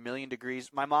summertime. It's 1,000,000 degrees.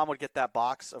 My mom would get that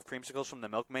box of creamsicles from the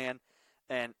milkman,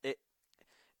 and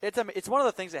it's one of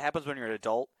the things that happens when you're an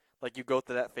adult. Like, you go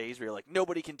through that phase where you're like,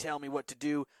 nobody can tell me what to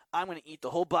do. I'm going to eat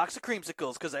the whole box of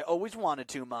creamsicles because I always wanted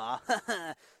to, Ma.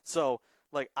 So,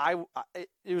 like,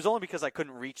 it was only because I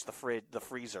couldn't reach the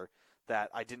freezer that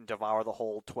I didn't devour the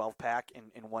whole 12-pack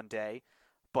in one day.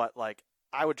 But, like,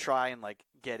 I would try and, like,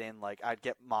 get in. Like, I'd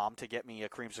get Mom to get me a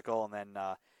creamsicle, and then,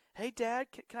 hey, Dad,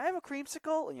 can I have a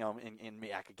creamsicle? You know, and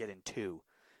me, I could get in two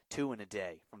in a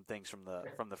day from things from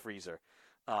the freezer.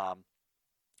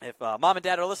 If Mom and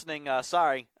Dad are listening,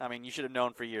 sorry. I mean, you should have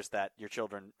known for years that your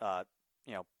children,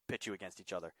 pit you against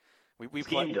each other. We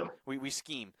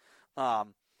scheme.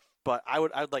 But I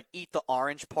would like eat the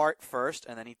orange part first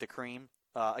and then eat the cream.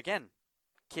 Again,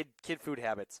 kid food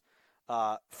habits.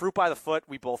 Fruit by the foot,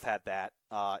 we both had that.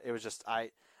 It was just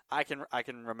I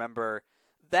can remember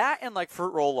that, and like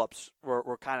fruit roll-ups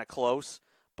were kind of close,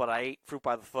 but I ate fruit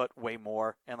by the foot way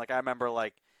more. And like I remember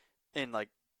like in like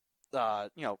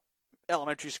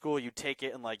elementary school, you take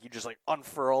it and like you just like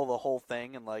unfurl the whole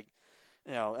thing and like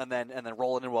and then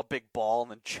roll it into a big ball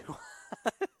and then chew.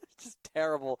 It's just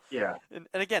terrible. Yeah. And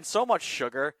again, so much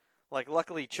sugar. Like,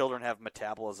 luckily children have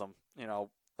metabolism,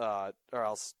 or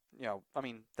else, I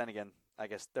mean, then again, I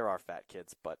guess there are fat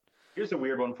kids, but here's a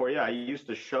weird one for you. I used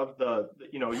to shove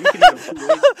you can even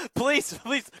please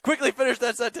quickly finish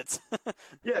that sentence.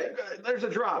 Yeah, there's a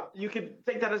drop. You could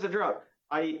take that as a drop.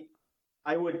 I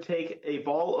would take a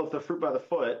ball of the fruit by the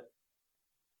foot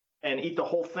and eat the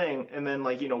whole thing, and then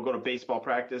go to baseball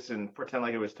practice and pretend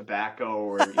like it was tobacco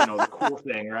or the cool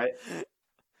thing, right?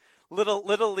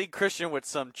 Little league Christian with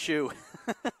some chew.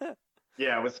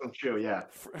 Yeah, with some chew. Yeah.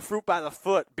 Fruit by the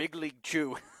foot, big league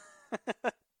chew.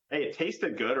 Hey, it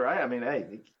tasted good, right? I mean, hey,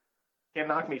 you can't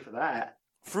knock me for that.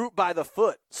 Fruit by the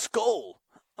foot, skull.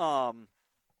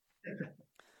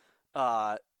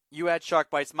 You had Shark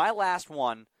Bites. My last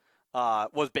one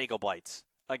was Bagel Bites.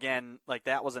 Again, like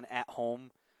that was an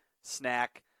at-home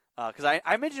snack because I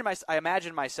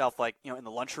imagine myself like in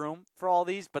the lunchroom for all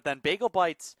these, but then Bagel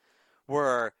Bites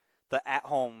were the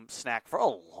at-home snack for a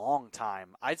long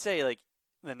time. I'd say like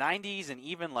the 90s and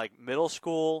even like middle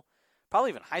school,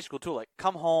 probably even high school too. Like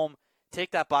come home,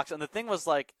 take that box, and the thing was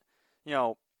like,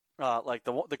 like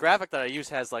the graphic that I use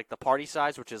has like the party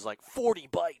size, which is like 40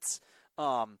 bites.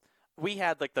 We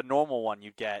had like the normal one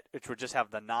you'd get, which would just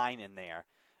have the 9 in there,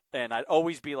 and I'd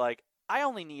always be like, I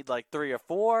only need like 3 or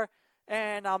 4,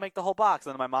 and I'll make the whole box.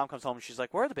 And then my mom comes home and she's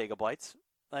like, where are the Bagel Bites?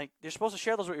 Like, you're supposed to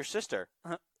share those with your sister.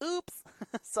 Oops,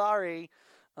 sorry.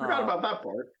 Forgot about that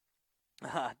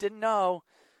part. Didn't know.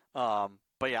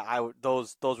 But yeah,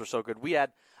 those were so good. We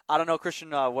had, I don't know,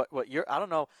 Christian, what your, I don't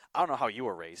know how you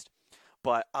were raised,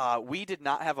 but we did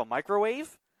not have a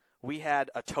microwave. We had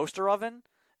a toaster oven,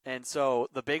 and so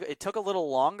it took a little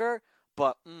longer.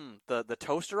 But the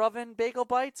toaster oven Bagel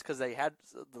Bites, because they had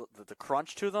the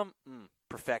crunch to them,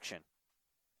 perfection.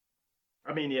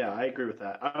 I mean, yeah, I agree with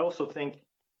that. I also think,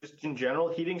 just in general,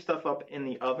 heating stuff up in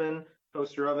the oven,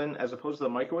 toaster oven, as opposed to the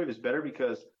microwave is better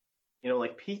because,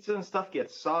 like pizza and stuff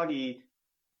gets soggy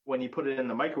when you put it in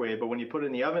the microwave, but when you put it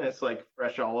in the oven, it's like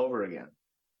fresh all over again.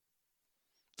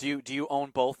 Do you own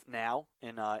both now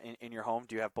in your home?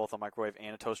 Do you have both a microwave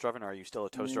and a toaster oven, or are you still a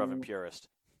toaster oven purist?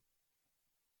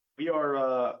 We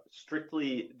are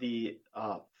strictly the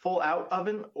full-out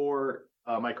oven or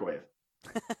microwave.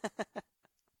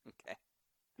 Okay.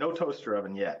 No toaster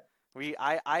oven yet. We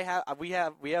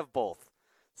have both.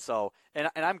 So and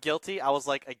I'm guilty. I was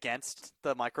like against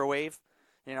the microwave,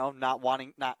 not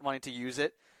wanting to use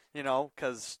it,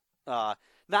 because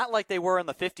not like they were in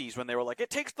the 50s when they were like it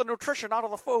takes the nutrition out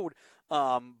of the food.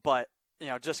 But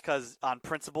just because on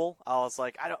principle, I was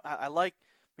like I like.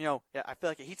 I feel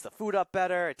like it heats the food up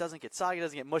better. It doesn't get soggy, it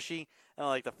doesn't get mushy. And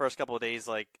like the first couple of days,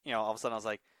 like, all of a sudden I was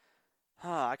like,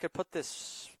 I could put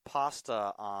this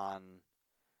pasta on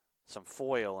some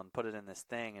foil and put it in this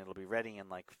thing and it'll be ready in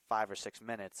like 5 or 6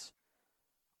 minutes.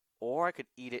 Or I could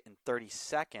eat it in 30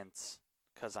 seconds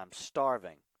because I'm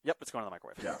starving. Yep, it's going to the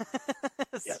microwave. Yeah.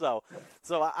 Yeah.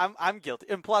 So I'm guilty.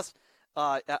 And plus,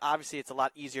 obviously it's a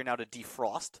lot easier now to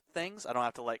defrost things. I don't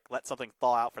have to like let something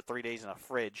thaw out for 3 days in a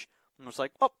fridge. I'm just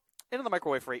like, into the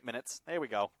microwave for 8 minutes. There we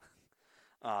go.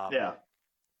 Yeah.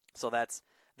 So that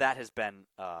has been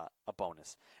a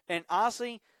bonus. And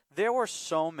honestly, there were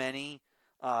so many.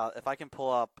 If I can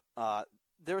pull up,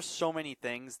 there were so many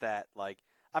things that like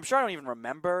I'm sure I don't even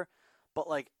remember, but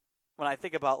like when I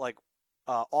think about like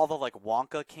all the like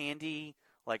Wonka candy,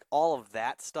 like all of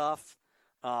that stuff,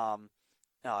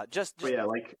 just yeah,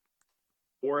 like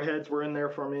Warheads were in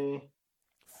there for me.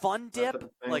 Fun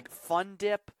Dip, like Fun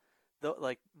Dip.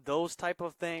 Like those type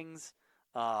of things.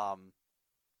 What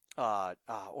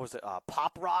was it?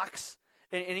 Pop Rocks.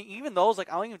 and even those, like,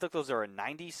 I don't even think those are a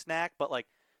 90s snack, but, like,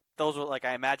 those were, like,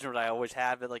 I imagine what I always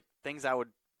have, like, things I would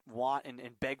want and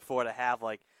beg for to have,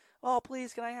 like, oh,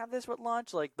 please, can I have this with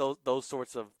lunch? Like, those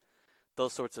sorts of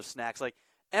snacks. Like,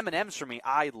 M&M's for me,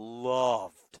 I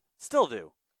loved, still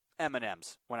do,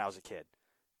 M&M's when I was a kid.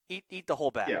 Eat the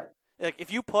whole bag. Yeah. Like,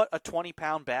 if you put a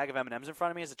 20-pound bag of M&M's in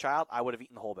front of me as a child, I would have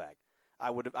eaten the whole bag. I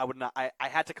would not. I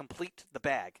had to complete the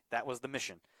bag. That was the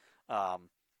mission. There's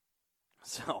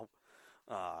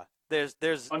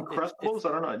Uncrustables.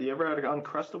 I don't know. Do you ever had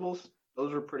Uncrustables?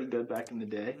 Those were pretty good back in the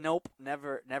day. Nope,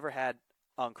 never had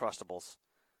Uncrustables.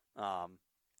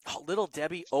 Little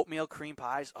Debbie oatmeal cream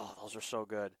pies. Oh, those are so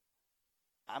good.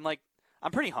 I'm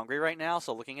pretty hungry right now,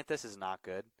 so looking at this is not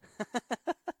good.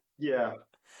 Yeah.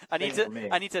 I need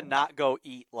to not go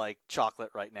eat like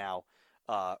chocolate right now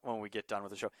when we get done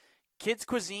with the show. Kids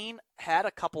Cuisine had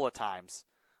a couple of times,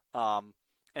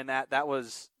 and that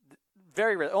was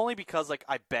very rare. Only because like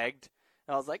I begged,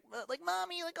 and I was like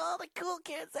Mommy, like all the cool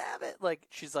kids have it. Like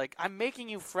she's like, I'm making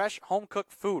you fresh home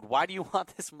cooked food. Why do you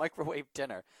want this microwave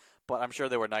dinner? But I'm sure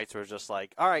there were nights where it was just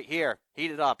like, all right, here, heat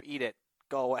it up, eat it,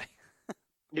 go away.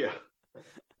 Yeah.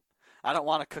 I don't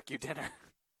want to cook you dinner.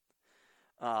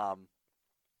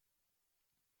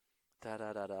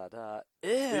 Ew.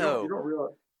 You don't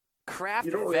realize. Kraft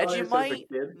You don't realize as a Vegemite?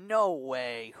 kid? No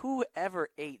way. Who ever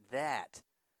ate that?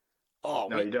 Oh,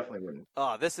 No, you definitely wouldn't.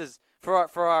 Oh, this is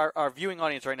for our viewing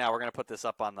audience right now. We're gonna put this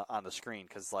up on the screen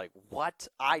because like what?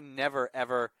 I never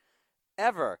ever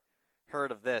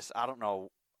heard of this. I don't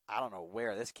know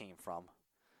where this came from.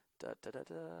 Where'd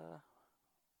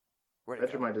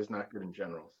it go? Vegemite is not good in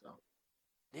general. So.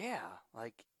 Yeah,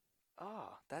 like,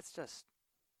 oh, that's just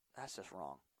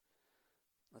wrong.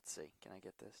 Let's see. Can I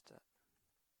get this to?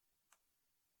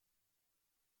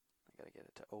 I gotta get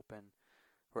it to open.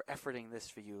 We're efforting this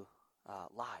for you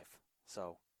live,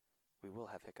 so we will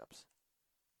have hiccups.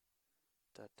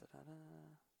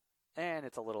 And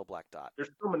it's a little black dot.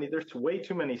 There's way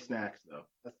too many snacks though.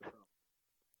 That's the problem.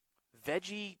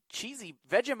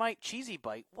 Vegemite cheesy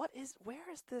bite. Where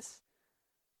is this?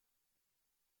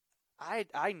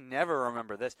 I never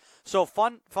remember this. So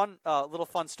little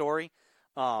fun story.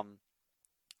 My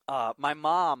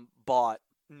mom bought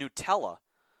Nutella.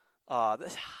 I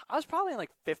was probably in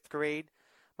like 5th grade.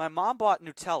 My mom bought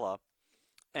Nutella,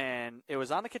 and it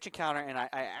was on the kitchen counter. And I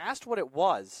asked what it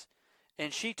was,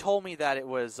 and she told me that it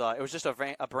was just a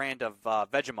brand of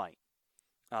Vegemite.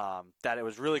 That it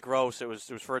was really gross. It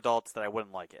was for adults, that I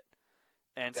wouldn't like it.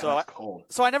 And Yeah,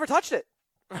 so I never touched it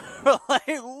for like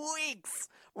weeks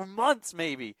or months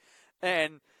maybe.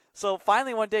 And so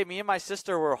finally one day, me and my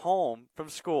sister were home from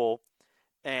school,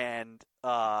 and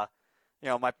my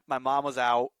mom was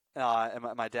out, and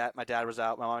my dad was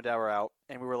out. My mom and dad were out,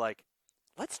 and we were like,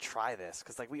 let's try this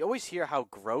because like we always hear how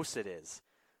gross it is.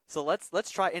 So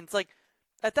let's try. And it's like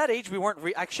at that age we weren't.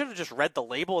 I should have just read the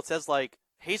label. It says like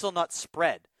hazelnut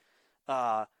spread,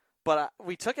 but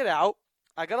we took it out.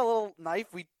 I got a little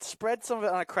knife. We spread some of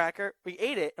it on a cracker. We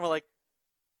ate it, and we're like,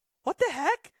 what the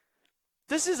heck?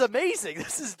 This is amazing.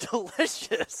 This is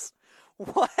delicious.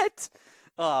 What?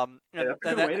 That's a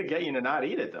good way to get you to not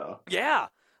eat it, though. Yeah.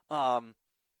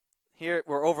 Here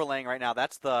we're overlaying right now.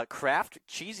 That's the Kraft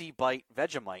Cheesy Bite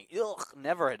Vegemite. Ugh,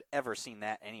 never had ever seen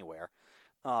that anywhere.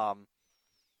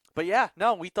 But yeah,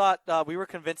 no, we thought we were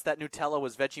convinced that Nutella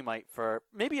was Vegemite for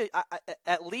maybe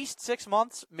at least 6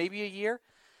 months, maybe a year.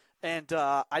 And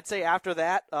I'd say after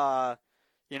that,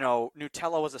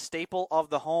 Nutella was a staple of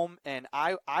the home, and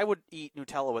I would eat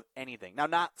Nutella with anything. Now,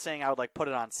 not saying I would like put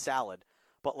it on salad,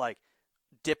 but like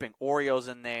dipping Oreos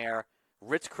in there,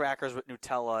 Ritz crackers with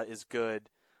Nutella is good.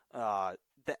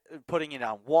 Putting it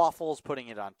on waffles, putting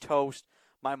it on toast.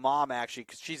 My mom actually,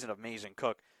 because she's an amazing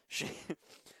cook,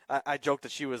 I joked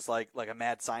that she was like a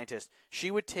mad scientist. She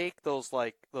would take those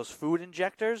food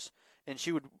injectors, and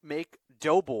she would make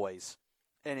doughboys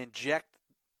and inject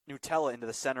Nutella into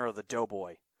the center of the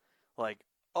doughboy. Like,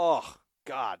 oh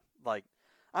God, like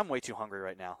I'm way too hungry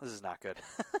right now. This is not good.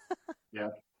 Yeah.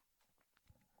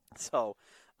 So,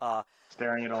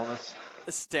 staring at all this.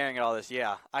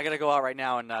 Yeah, I gotta go out right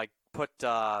now and put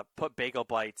bagel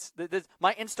bites.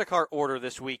 My Instacart order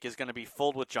this week is gonna be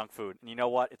filled with junk food, and you know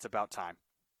what? It's about time.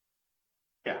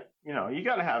 Yeah, you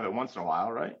gotta have it once in a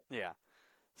while, right? Yeah.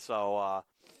 So,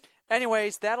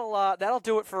 anyways, that'll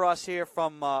do it for us here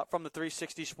from the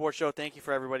 360 Sports Show. Thank you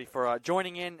for everybody for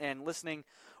joining in and listening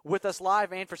with us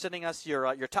live, and for sending us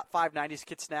your top 5 90s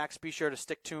kid snacks. Be sure to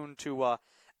stick tuned to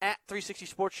at 360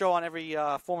 Sports Show on every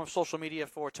form of social media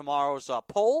for tomorrow's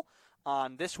poll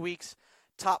on next week's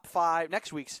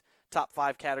top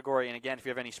 5 category. And again, if you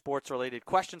have any sports-related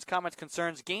questions, comments,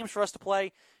 concerns, games for us to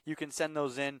play, you can send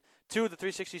those in to the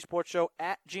 360 Sports Show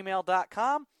at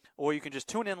gmail.com, or you can just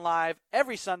tune in live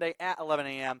every Sunday at 11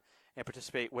 a.m. and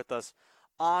participate with us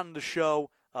on the show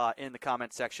in the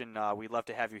comment section. We'd love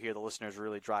to have you here. The listeners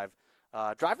really drive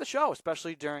the show,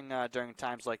 especially during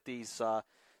times like these.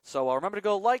 So remember to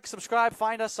go like, subscribe,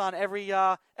 find us on every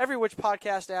which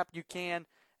podcast app you can,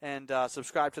 and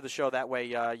subscribe to the show. That way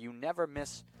you never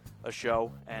miss a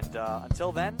show. And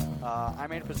until then,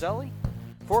 I'm Andy Pizzelli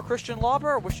for Christian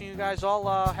Lauber, wishing you guys all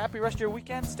a happy rest of your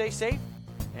weekend. Stay safe,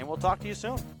 and we'll talk to you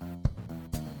soon.